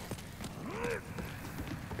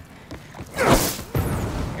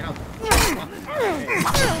 Get out the fucking way.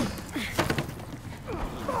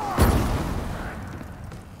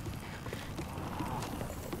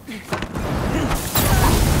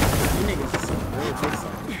 You niggas are some real big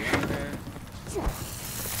suckers, you know that?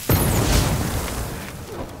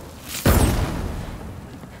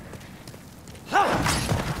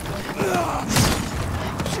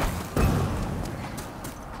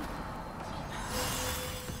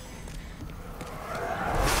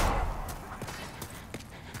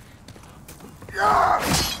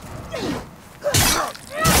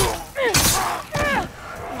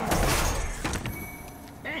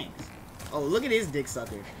 Thanks. Oh, look at this dick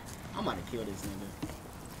sucker. I'm about to kill this nigga.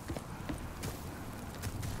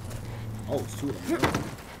 Oh, it's two of them.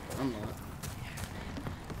 I'm not.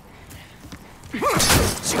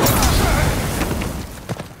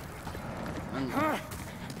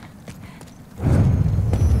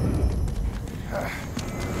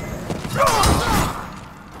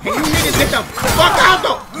 Can you niggas get the fuck out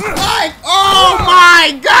the like? Oh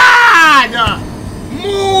my god!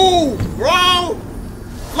 Move, bro!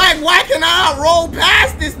 Like, why can I roll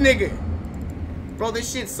past this nigga? Bro, this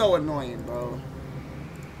shit's so annoying, bro.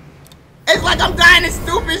 It's like I'm dying to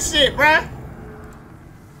stupid shit, bruh.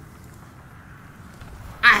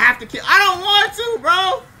 I have to kill. I don't want to,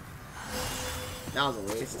 bro. That was a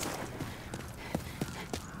waste.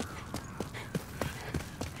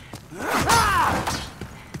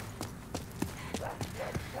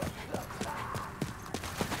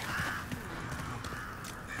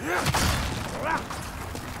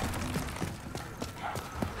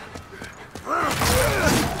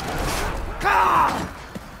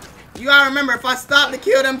 You gotta remember, if I stop to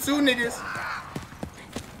kill them two niggas.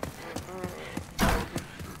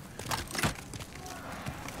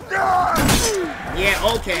 Yeah,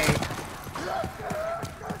 okay.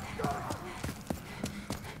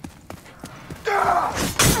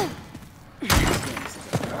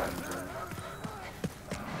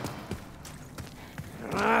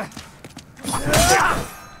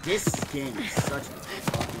 This game is such a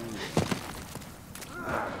fucking...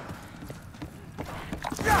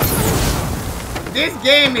 This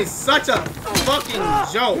game is such a fucking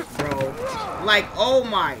joke, bro. Like, oh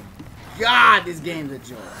my god, this game's a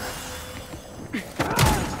joke.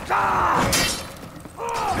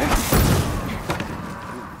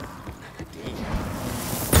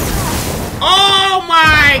 Oh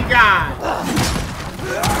my god!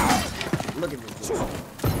 Look at this.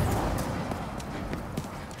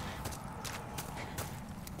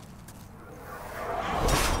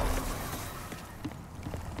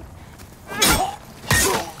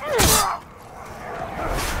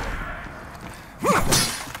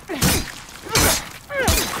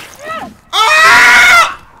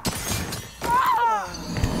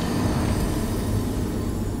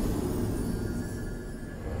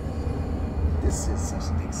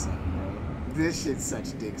 This shit's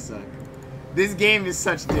such dick suck. This game is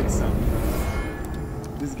such dick suck,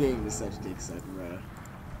 bro. This game is such dick suck, bro.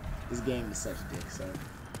 This game is such dick suck.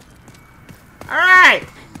 Alright!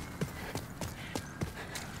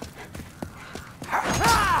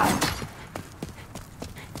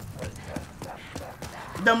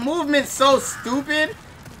 The movement's so stupid.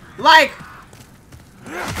 Like...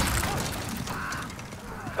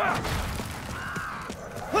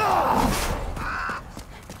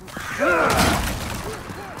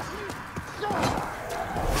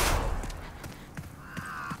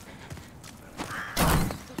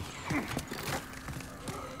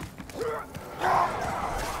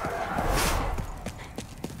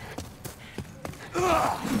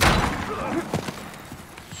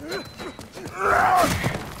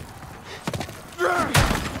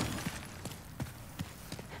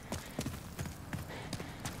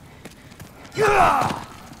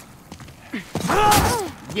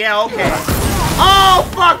 Yeah, okay. Oh,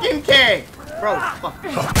 fucking K! Bro, fuck.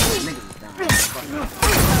 Niggas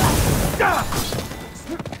down.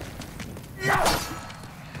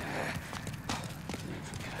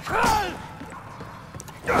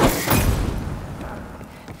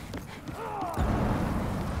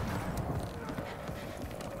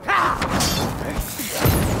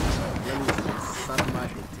 Suck my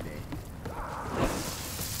dick today.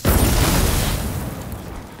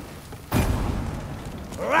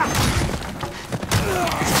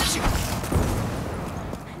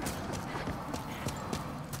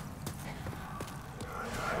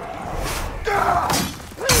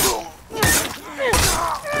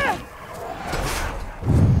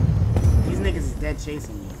 These niggas is dead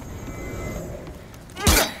chasing me.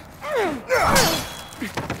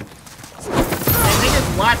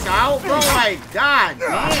 watch out, bro. Like, god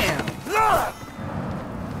damn.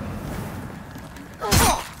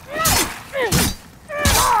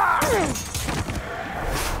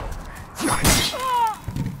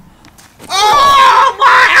 Oh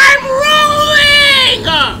my, I'm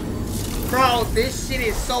rolling! Bro, this shit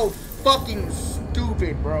is so fucking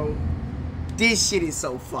stupid, bro. This shit is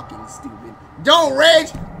so fucking stupid. Don't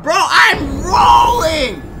rage, bro, I'm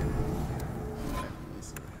rolling!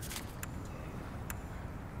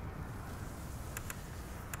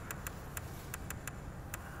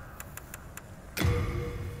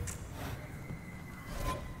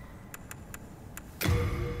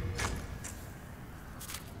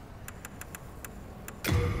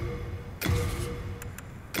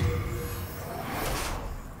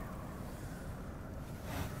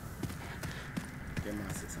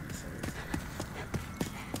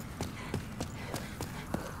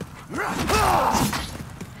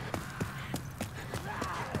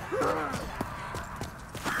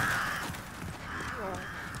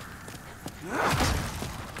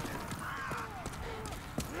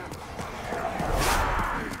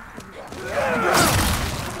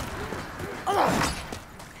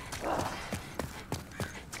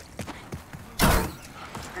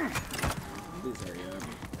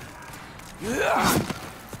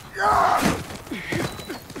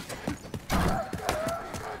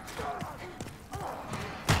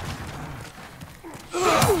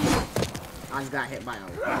 I just got hit by a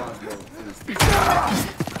crossbow.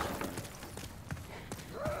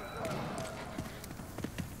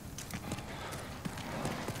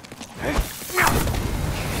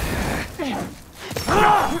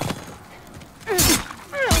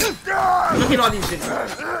 Look at all these things.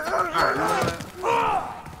 Alright.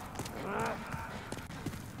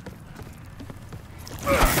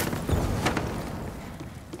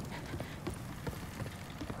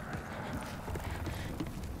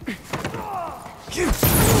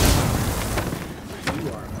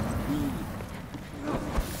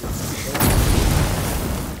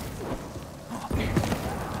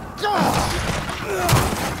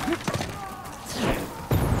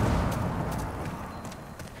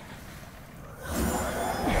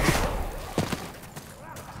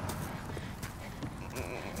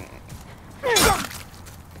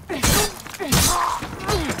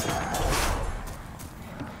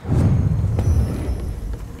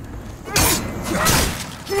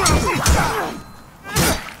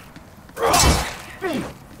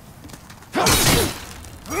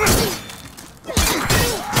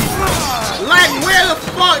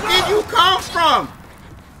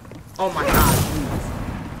 Oh my god,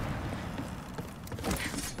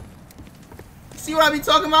 please. See what I be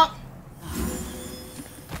talking about?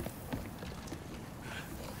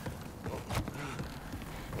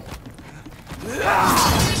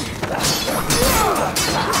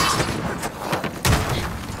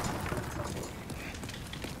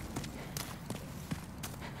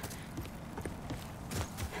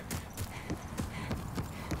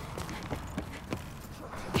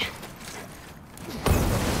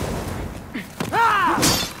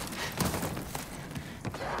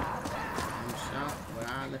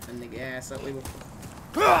 Up with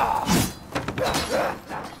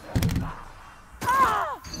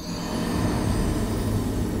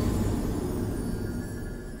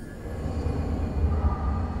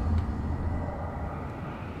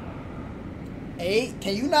Hey,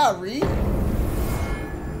 can you not read?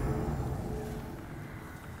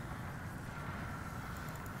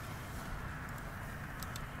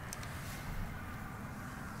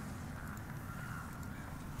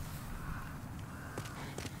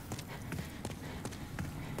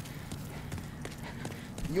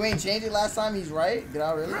 You ain't changed it last time, he's right? Did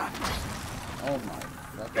I really? Oh my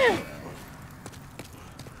fucking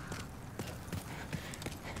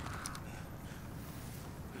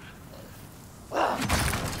god.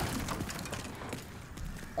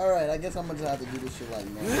 Alright, I guess I'm gonna just have to do this shit like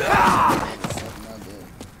man.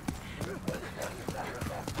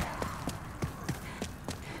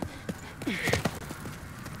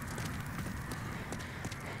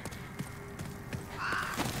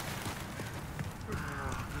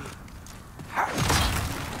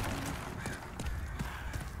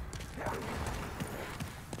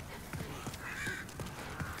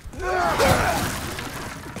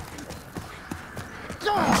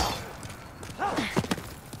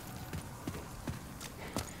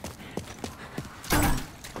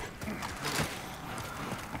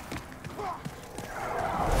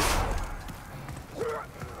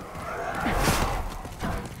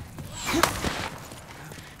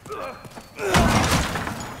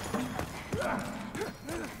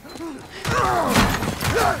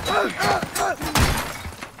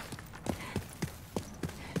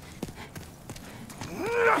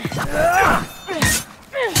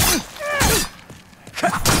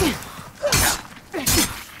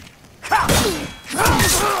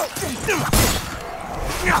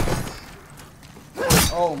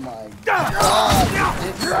 Oh my god,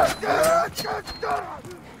 dick suck, bro.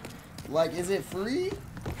 Like, is it free?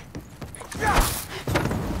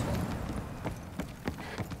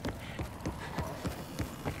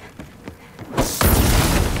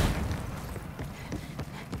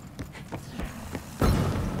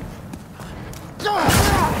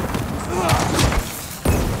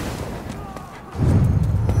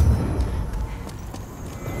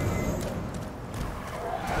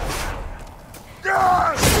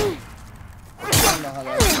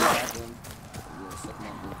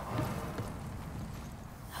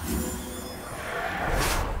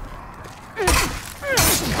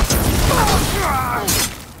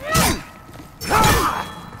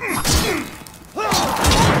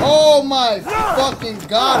 Oh my fucking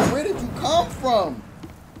god, where did you come from?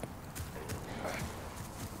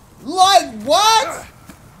 Like what?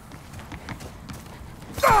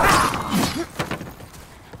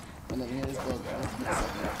 And then here this goes,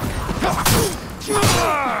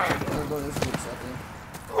 go this for a second.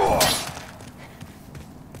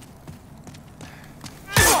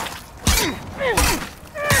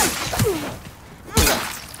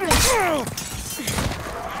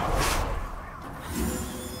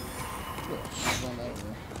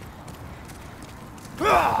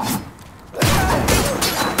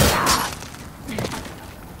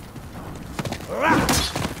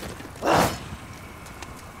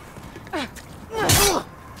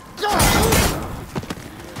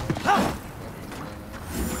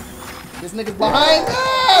 This nigga's behind me!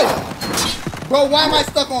 Bro, why am I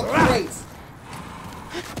stuck on crates?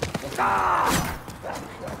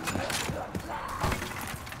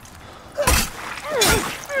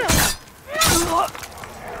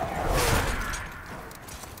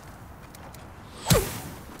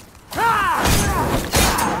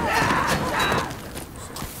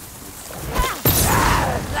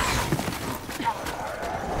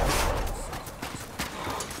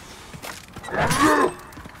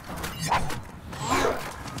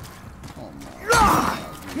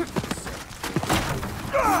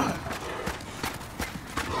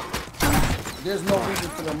 There's no reason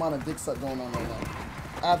for the amount of dick suck going on right now.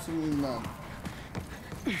 Absolutely none.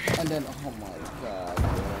 And then, oh my god,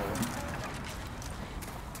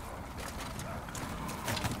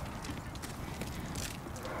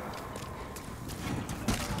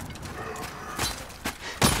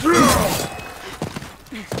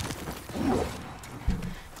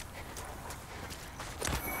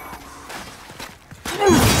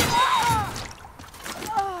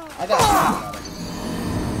 I got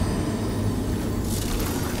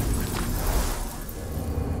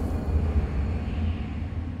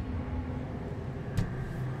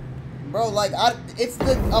bro, like, it's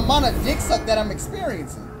the amount of dick suck that I'm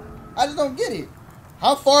experiencing. I just don't get it.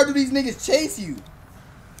 How far do these niggas chase you?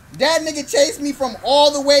 That nigga chased me from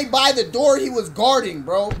all the way by the door he was guarding,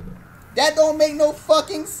 bro. That don't make no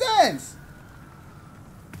fucking sense.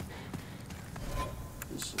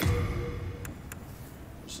 This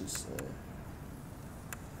shit's sad.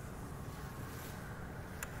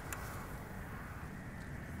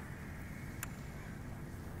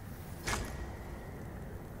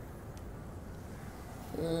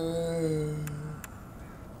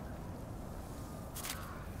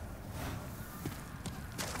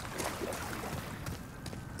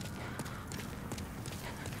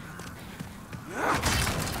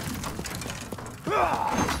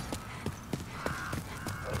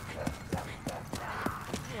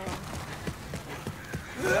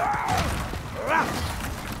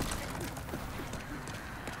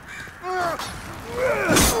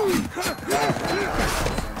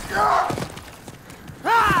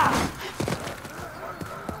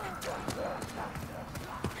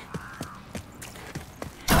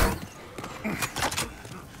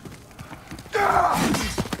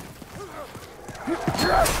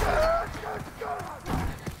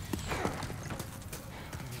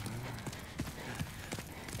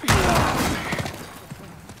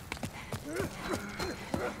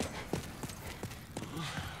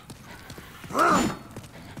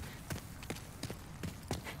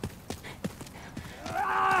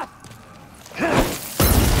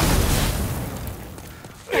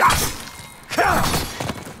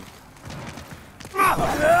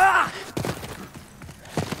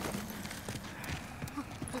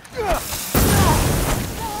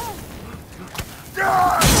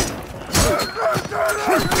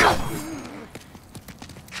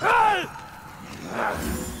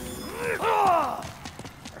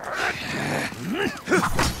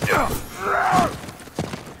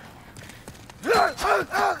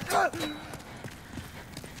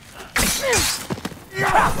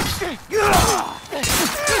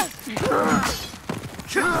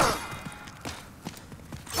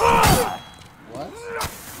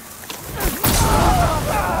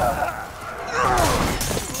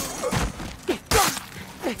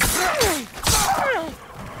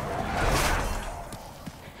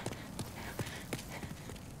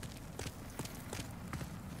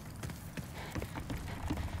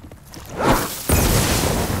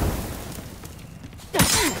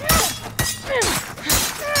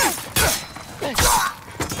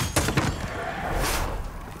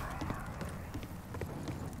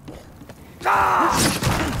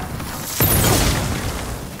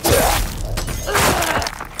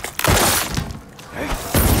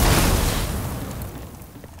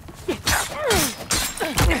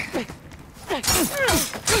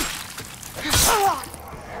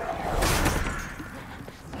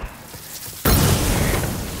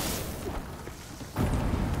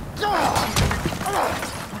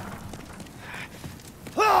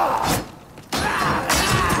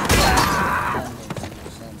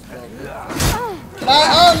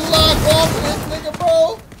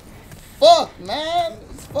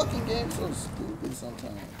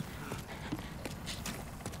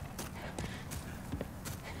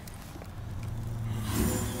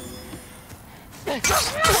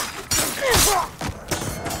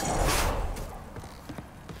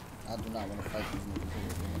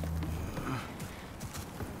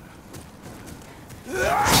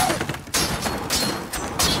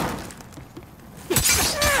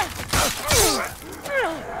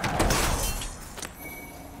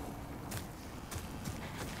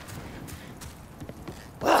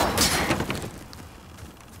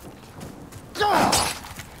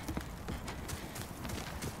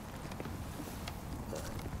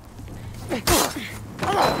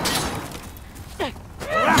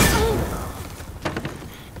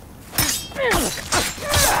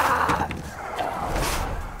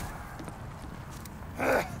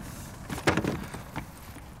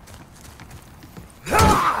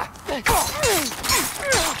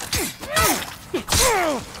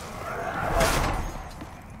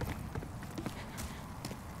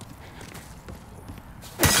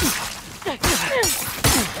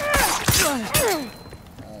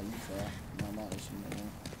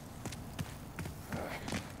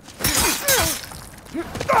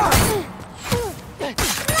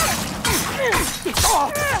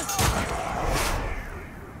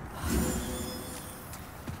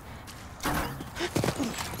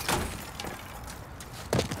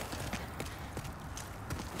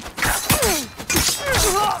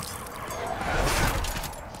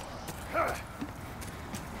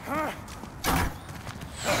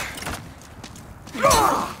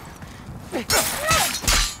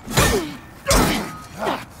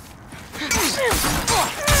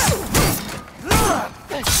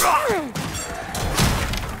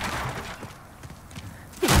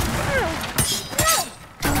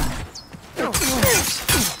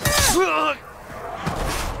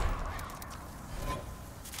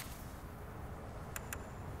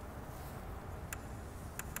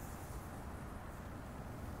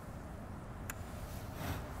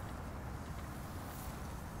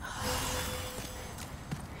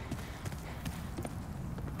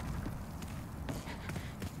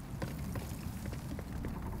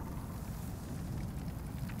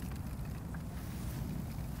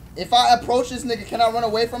 If I approach this nigga, can I run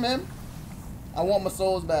away from him? I want my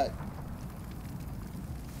souls back.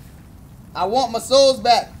 I want my souls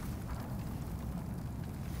back.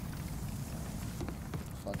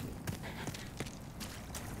 Fuck it.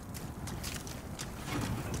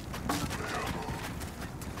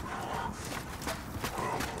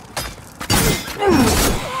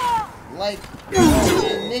 Like,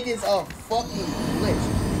 niggas are fucking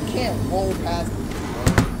glitch. You can't roll past them.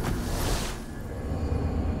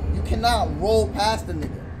 Cannot roll past the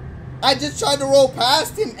nigga. I just tried to roll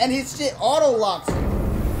past him and his shit auto locks him.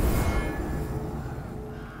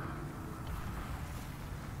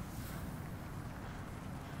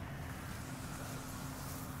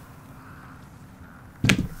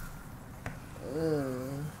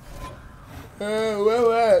 Where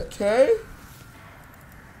we at, Tay?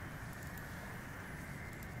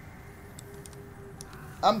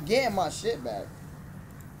 I'm getting my shit back.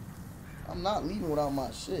 I'm not leaving without my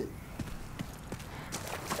shit.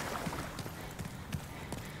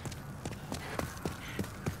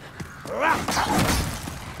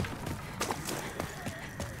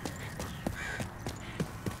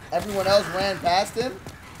 Everyone else ran past him?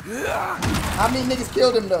 How many niggas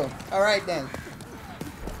killed him though? Alright then.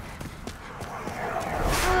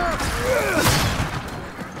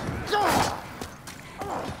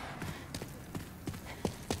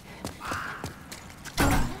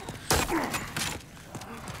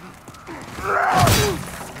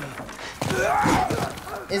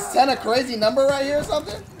 10 a crazy number right here or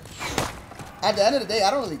something? At the end of the day,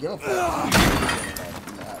 I don't really give a fuck.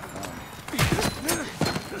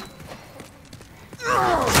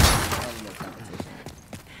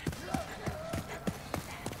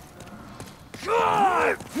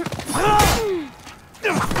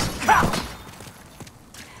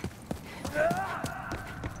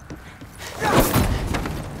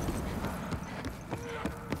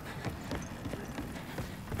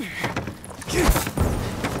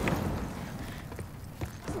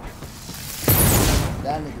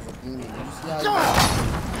 That nigga's a demon. Did you see how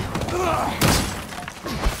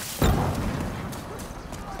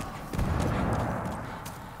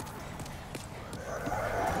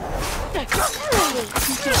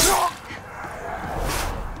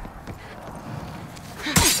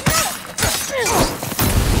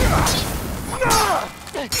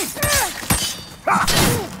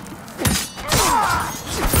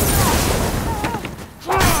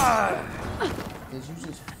Did you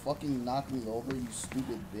just fucking knock me over, you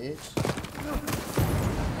stupid bitch?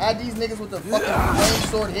 Had these niggas with the fucking flame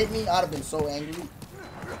sword hit me, I'd have been so angry.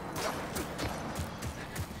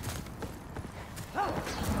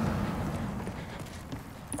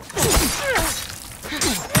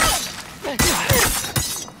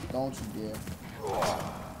 Don't you dare.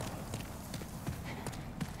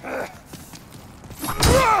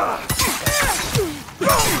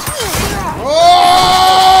 Oh!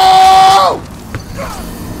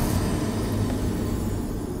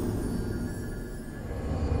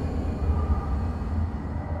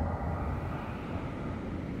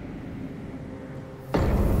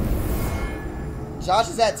 Josh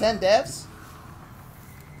is at 10 deaths.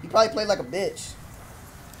 He probably played like a bitch.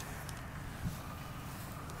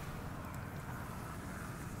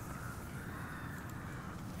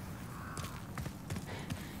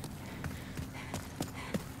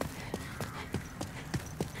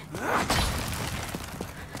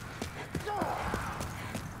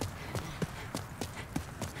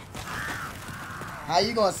 How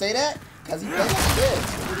you gonna say that? Cause he played like a bitch.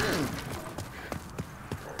 What do you mean?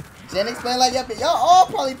 Jennings playing like a bitch. Y'all all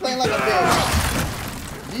probably playing like a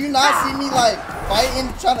bitch. Do you not see me like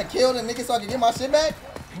fighting, trying to kill the nigga so I can get my shit back?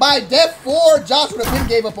 By death 4, Josh would have been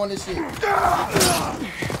gave up on this shit.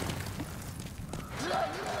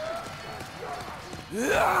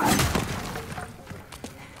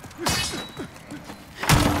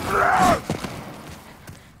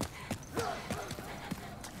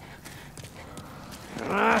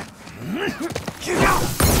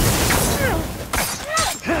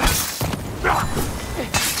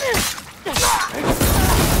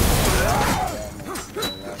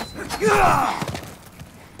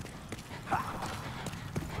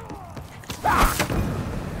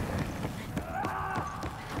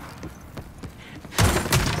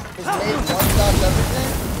 His mate one-shots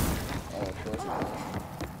everything? Oh, of course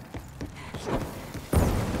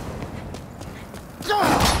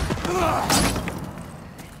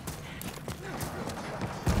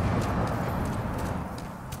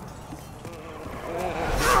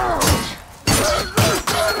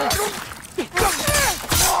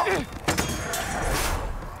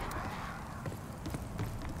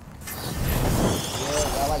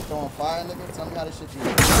I like throwing fire, nigga. Tell me how this shit do.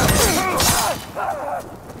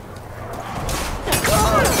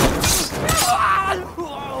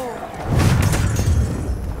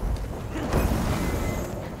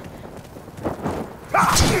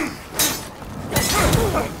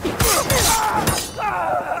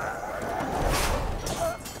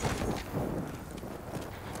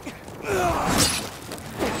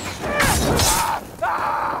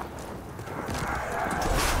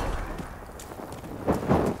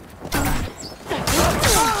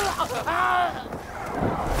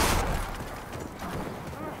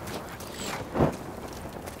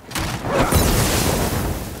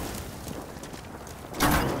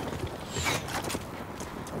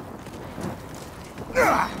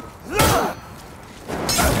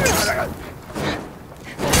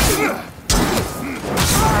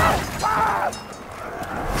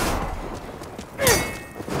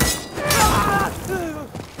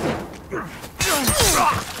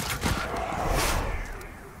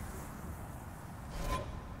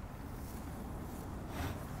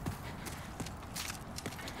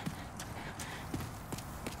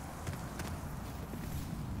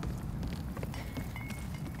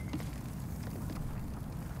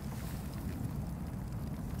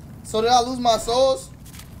 So did I lose my souls?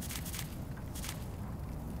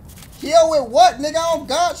 Heal with what, nigga? I don't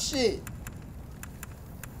got shit.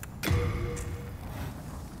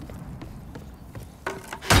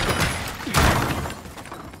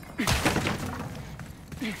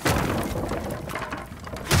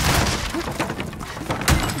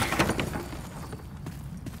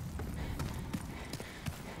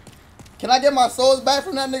 Can I get my souls back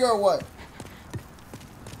from that nigga or what?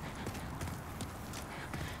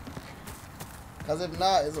 Because if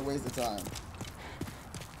not, it's a waste of time.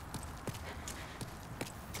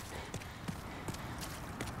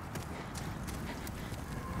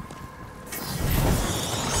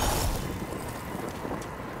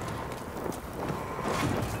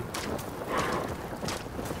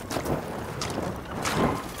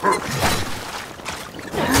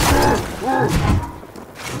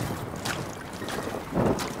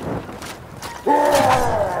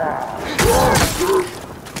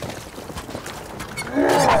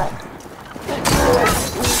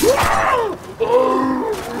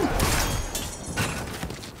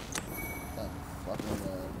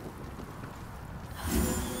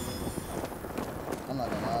 I'm not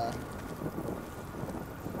gonna lie.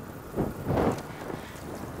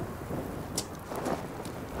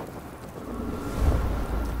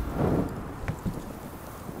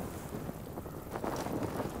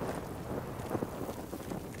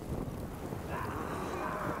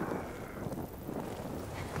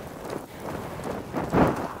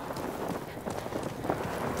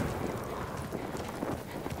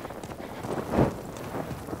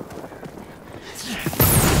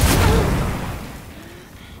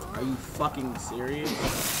 Are you fucking serious?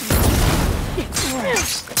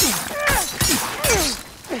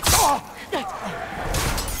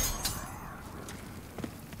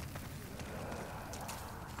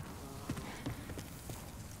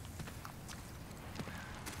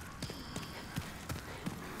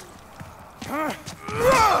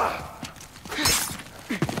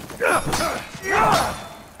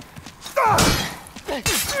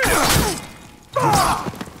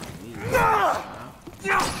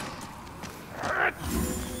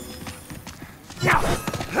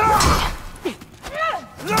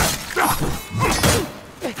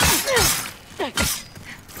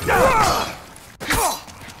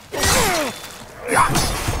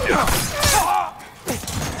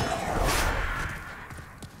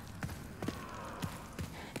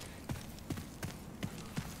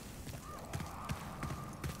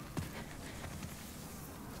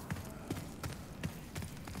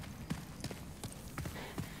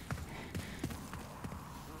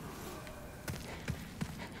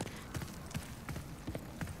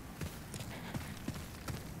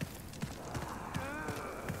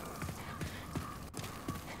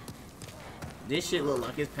 This shit look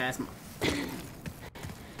like it's past my...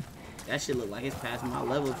 That shit look like it's past my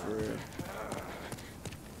level for real.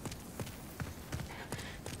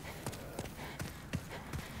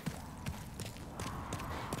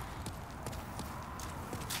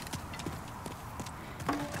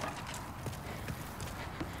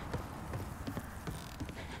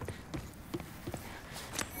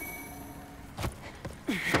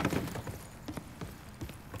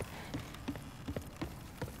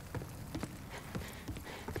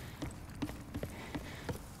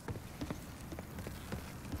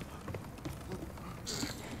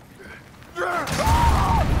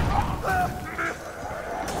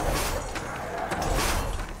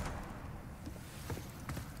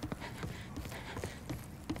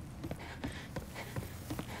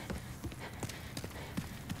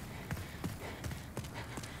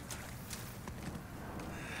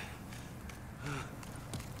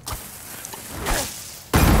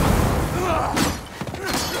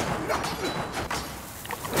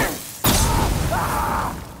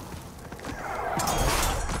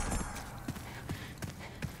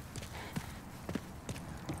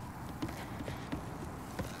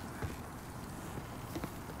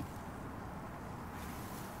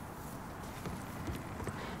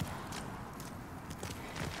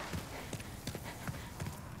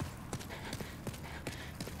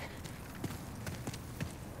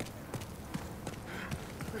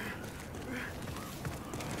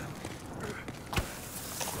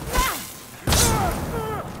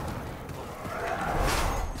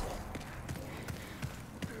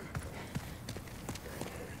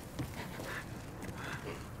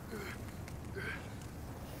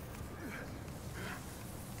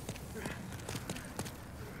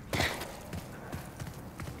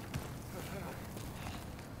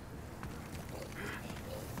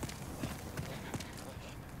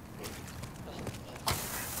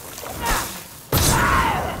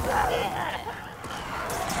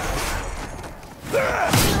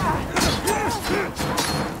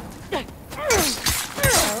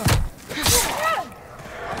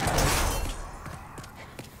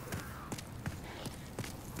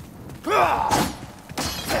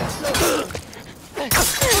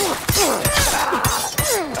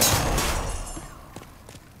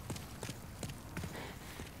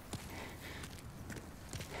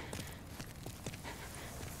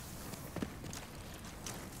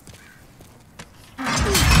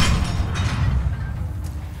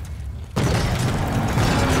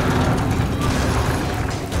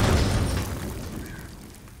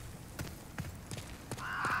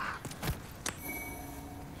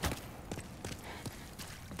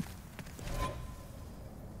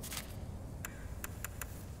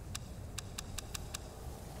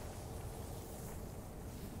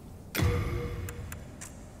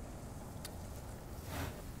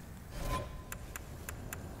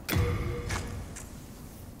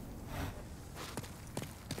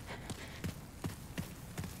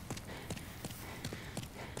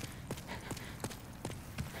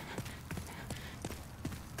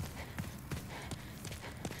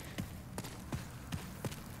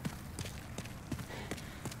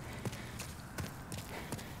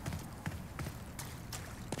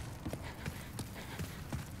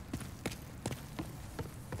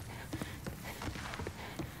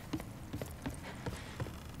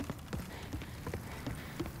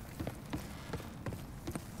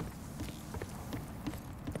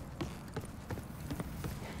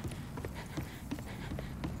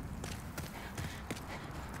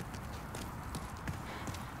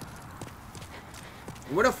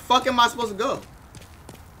 Where the fuck am I supposed to go?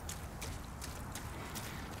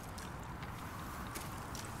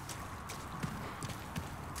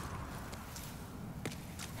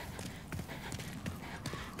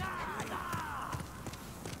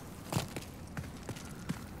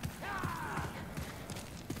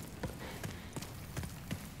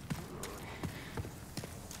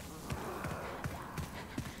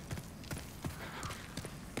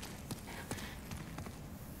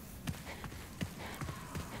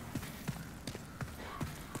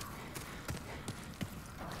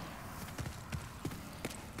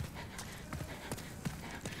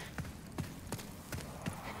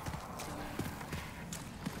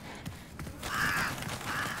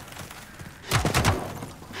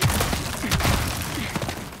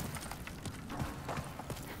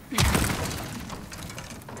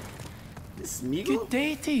 Good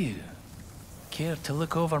day to you. Care to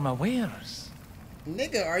look over my wares?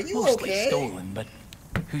 Nigga, are you Mostly okay? stolen, but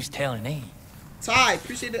who's telling, eh? Ty,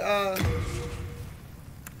 appreciate it,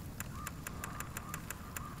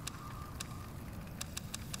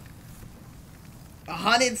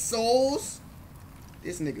 100 souls?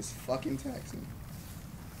 This nigga's fucking taxing.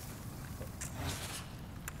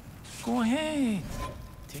 Go ahead.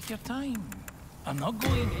 Take your time. I'm not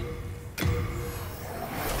going in.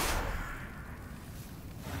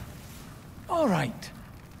 All right.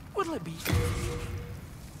 What'll it be?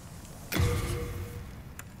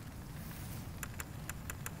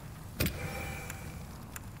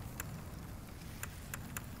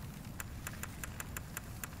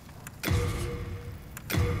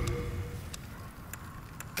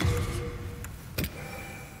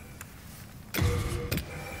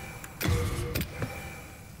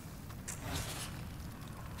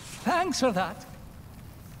 Thanks for that.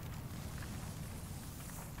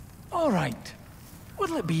 All right.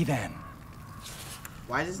 What'll it be then?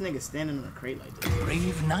 Why is this nigga standing in a crate like this?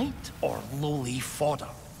 Brave knight or lowly fodder?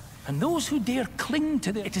 And those who dare cling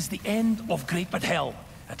to it is the end of great but hell.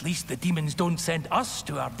 At least the demons don't send us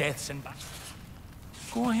to our deaths in battle.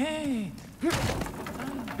 Go ahead.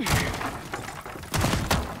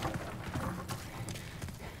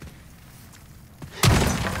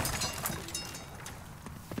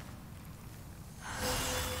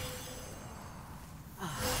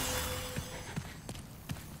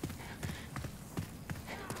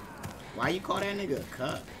 Why you call that nigga a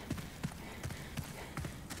cuck?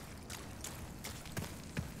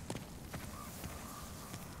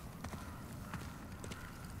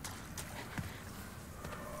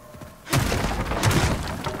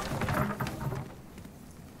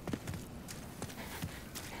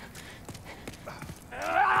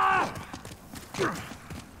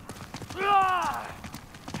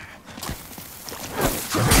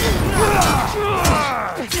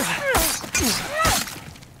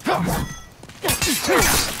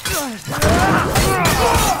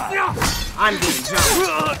 I'm getting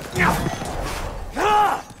jumped.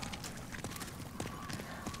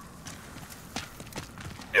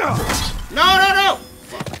 No, no, no!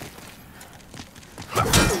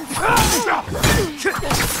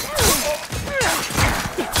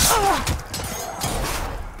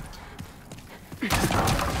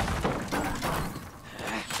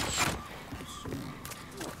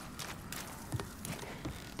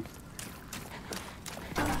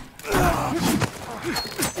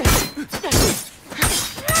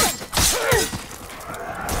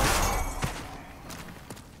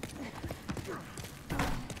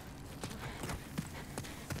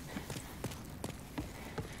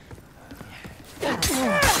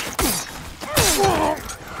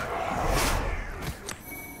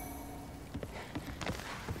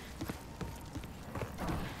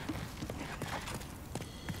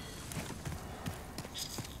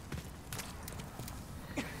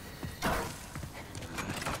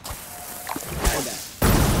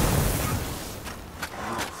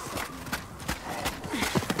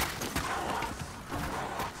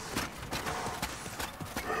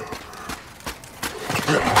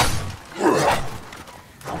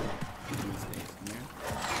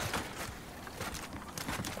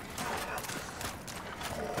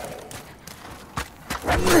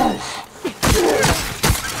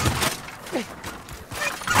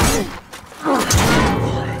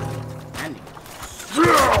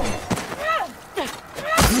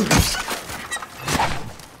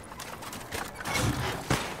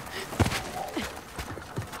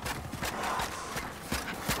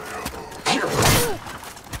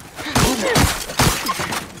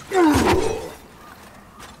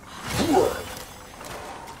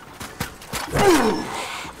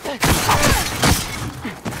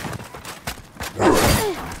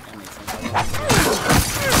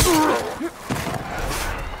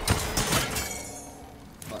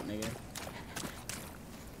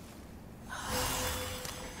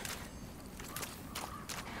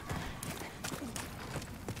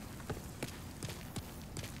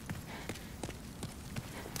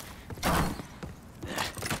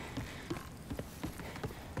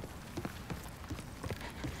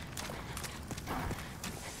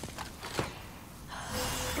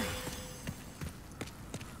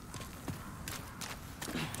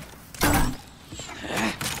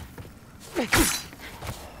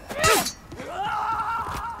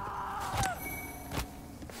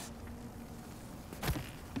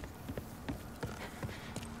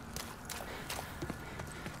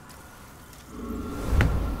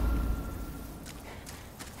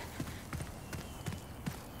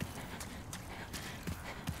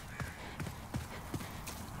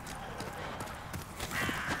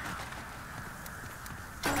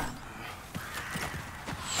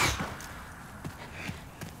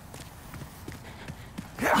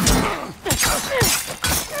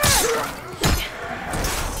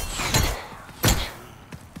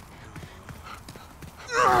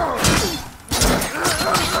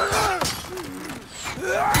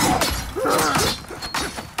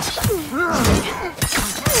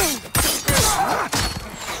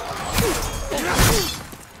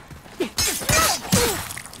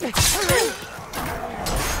 What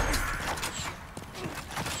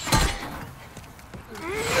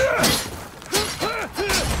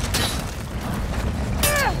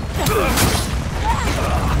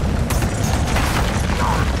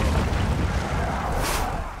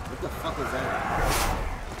the fuck was that?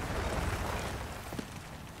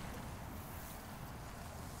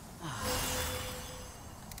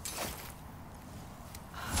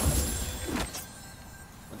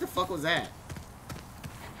 What the fuck was that?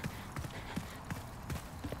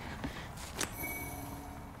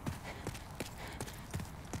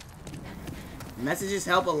 Messages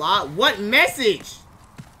help a lot. What message?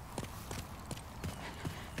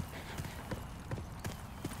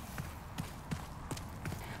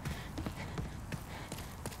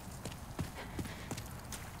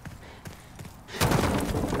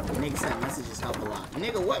 Nigga said messages help a lot.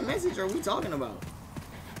 Nigga, what message are we talking about?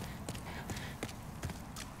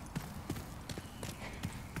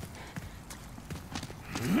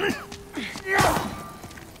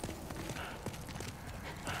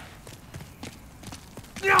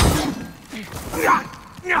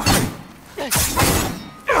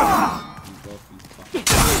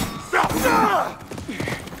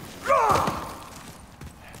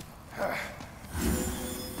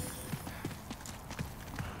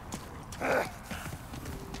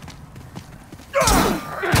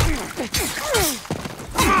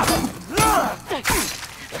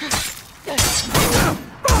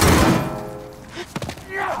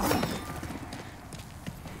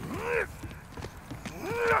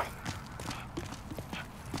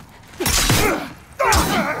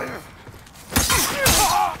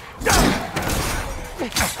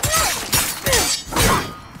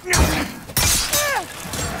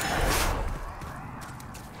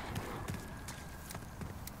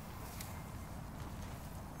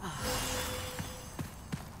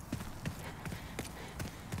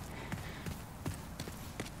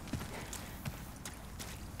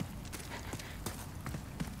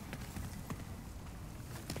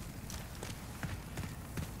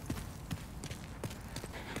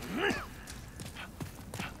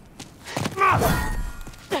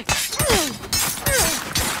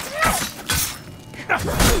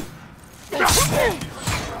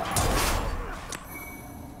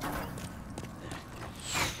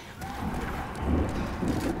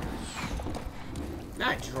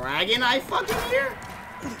 That dragon I fucking hear?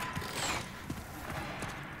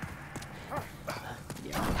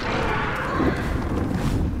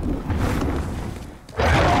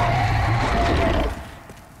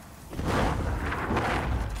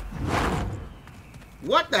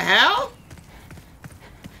 What the hell?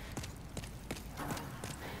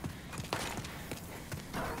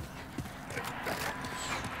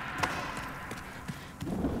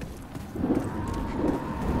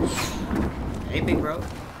 Hey, big bro.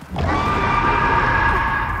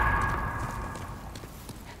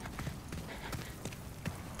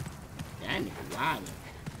 That nigga wild.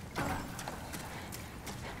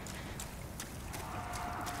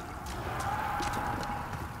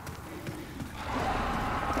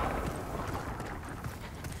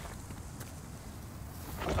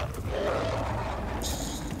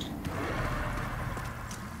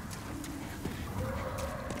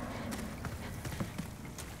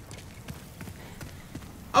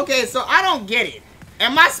 Okay, so I don't get it.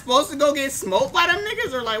 Am I supposed to go get smoked by them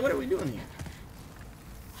niggas, or like, what are we doing here?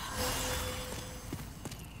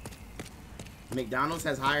 McDonald's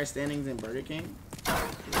has higher standings than Burger King?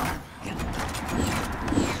 That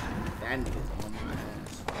nigga's on my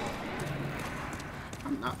ass.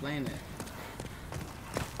 I'm not playing that.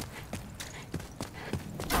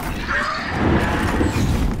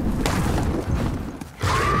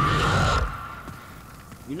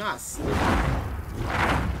 You're not slick.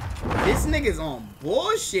 This nigga's on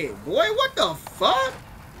bullshit, boy. What the fuck?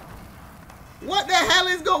 What the hell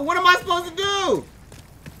is going? What am I supposed to do?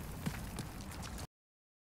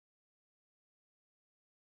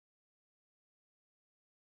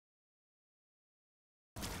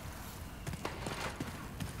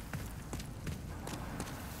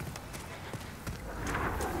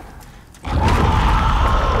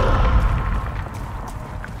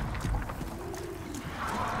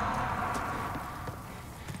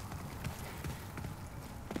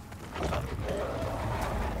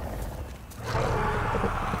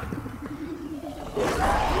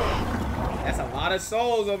 Of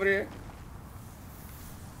souls over there.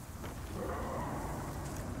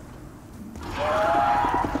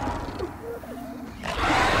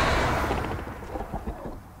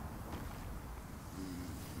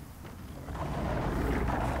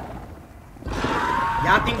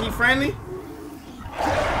 Y'all think he friendly?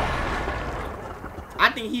 I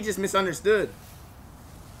think he just misunderstood.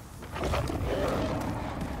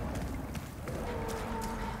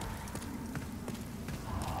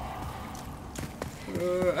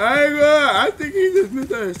 I think he just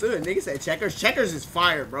misunderstood. Nigga said checkers. Checkers is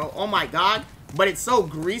fire, bro. Oh my god. But it's so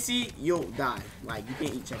greasy, you'll die. Like, you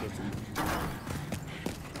can't eat checkers too much.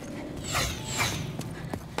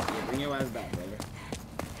 Yeah, bring your ass back, brother.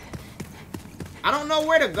 I don't know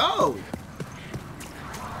where to go.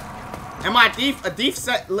 Am I a thief? A thief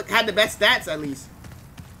had the best stats, at least.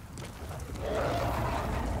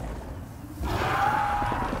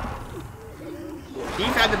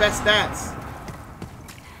 Thief had the best stats.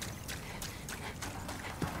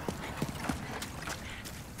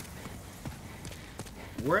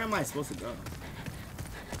 Where am I supposed to go?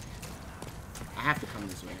 I have to come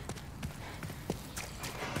this way.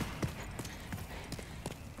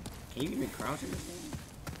 Can you even crouch in this thing?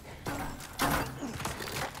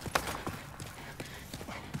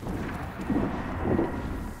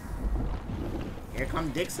 Here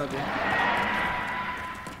come dick sucker.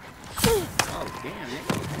 Oh damn,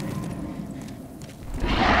 nigga.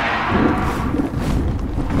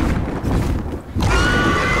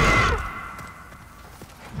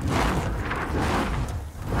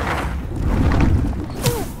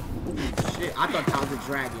 Shit, I thought that was a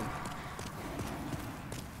dragon.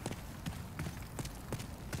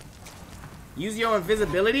 Use your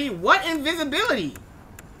invisibility? What invisibility?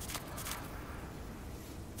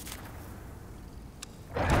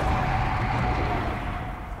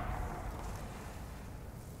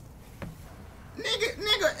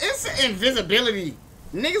 Nigga, it's invisibility.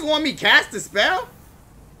 Niggas want me cast a spell?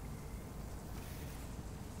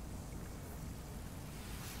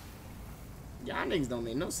 Y'all niggas don't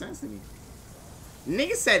make no sense to me.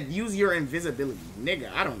 Nigga said use your invisibility.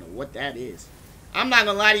 Nigga, I don't know what that is. I'm not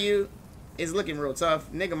gonna lie to you. It's looking real tough.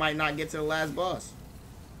 Nigga might not get to the last boss.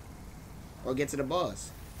 Or get to the boss.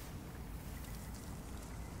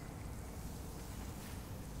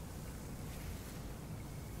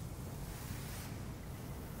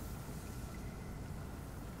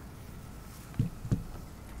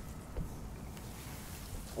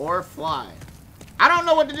 Or fly. I don't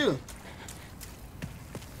know what to do.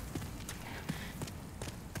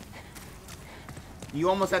 You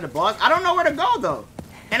almost at the boss? I don't know where to go, though.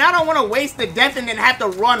 And I don't want to waste the death and then have to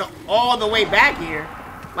run all the way back here.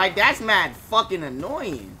 Like, that's mad fucking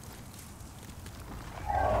annoying.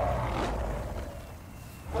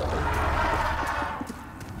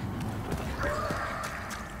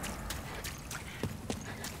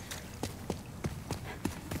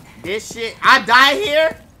 This shit, I die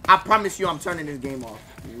here, I promise you I'm turning this game off.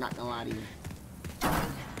 I'm not gonna lie to you.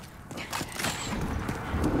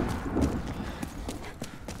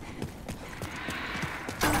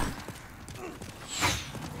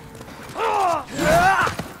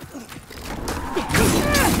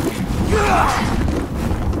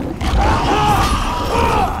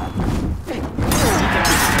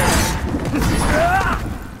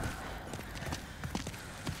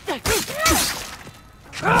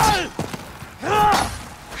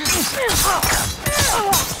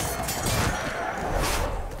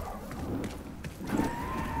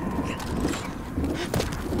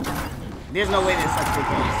 There's no way there's such big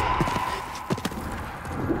guns.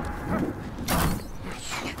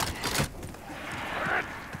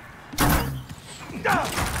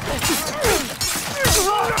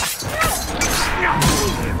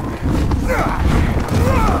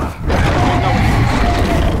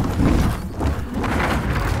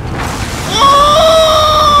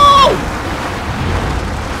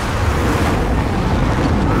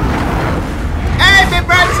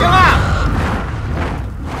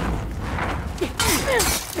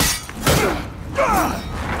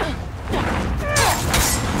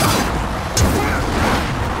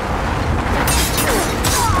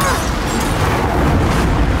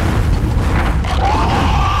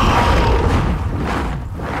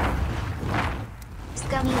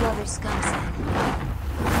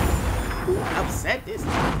 Upset this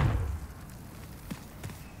time.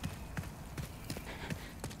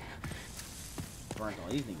 Burnt all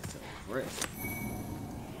these niggas to a crisp.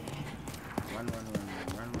 Run.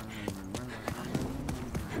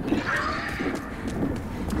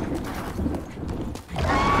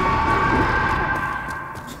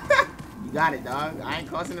 You got it, dog. I ain't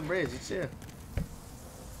crossing the bridge. Just chill.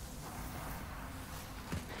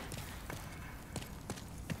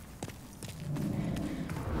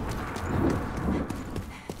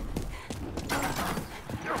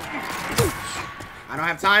 I don't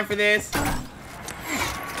have time for this.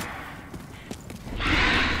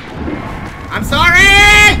 I'm sorry!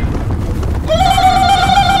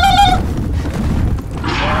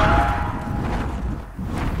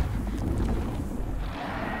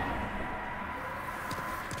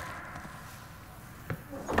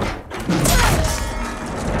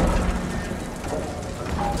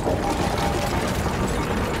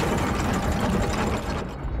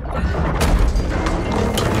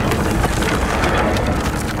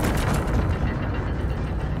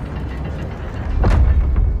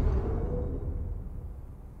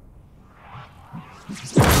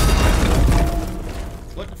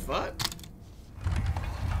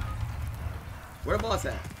 Where the boss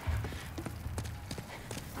at?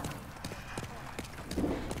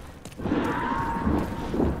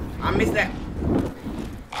 I missed that.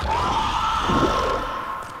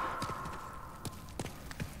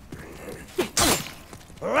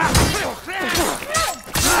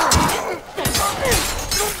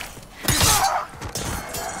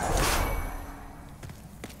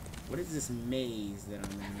 What is this maze that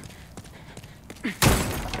I'm in?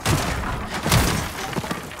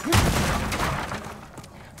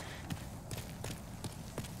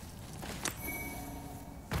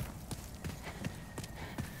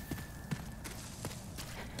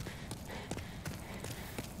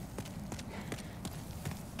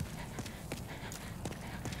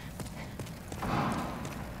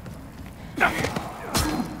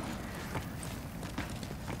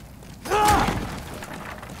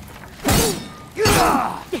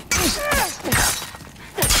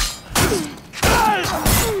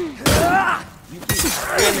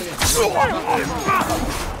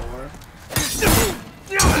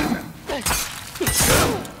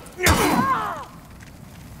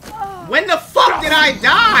 When the fuck did I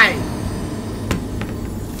die?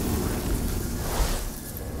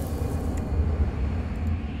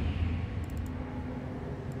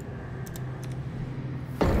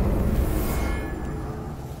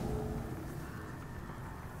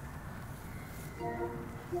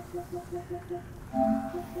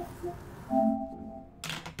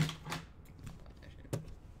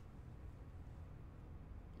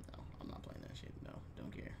 No, I'm not playing that shit. No,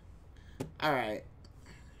 don't care. Alright.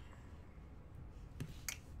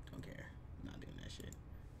 Don't care. Not doing that shit.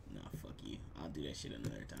 No, fuck you. I'll do that shit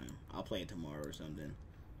another time. I'll play it tomorrow or something.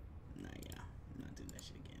 Nah, yeah. I'm not doing that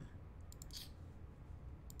shit again.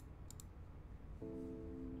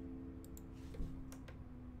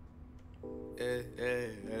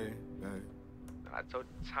 I told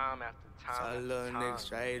you time after time. So after little time. nigga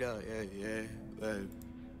straight up,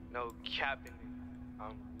 No capping it.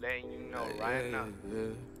 I'm letting you know right now.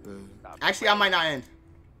 Actually, I might not end.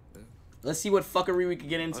 Let's see what fuckery we could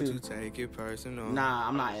get into. Don't you take it personal. Nah,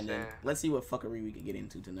 I'm not ending. Let's see what fuckery we could get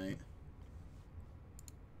into tonight.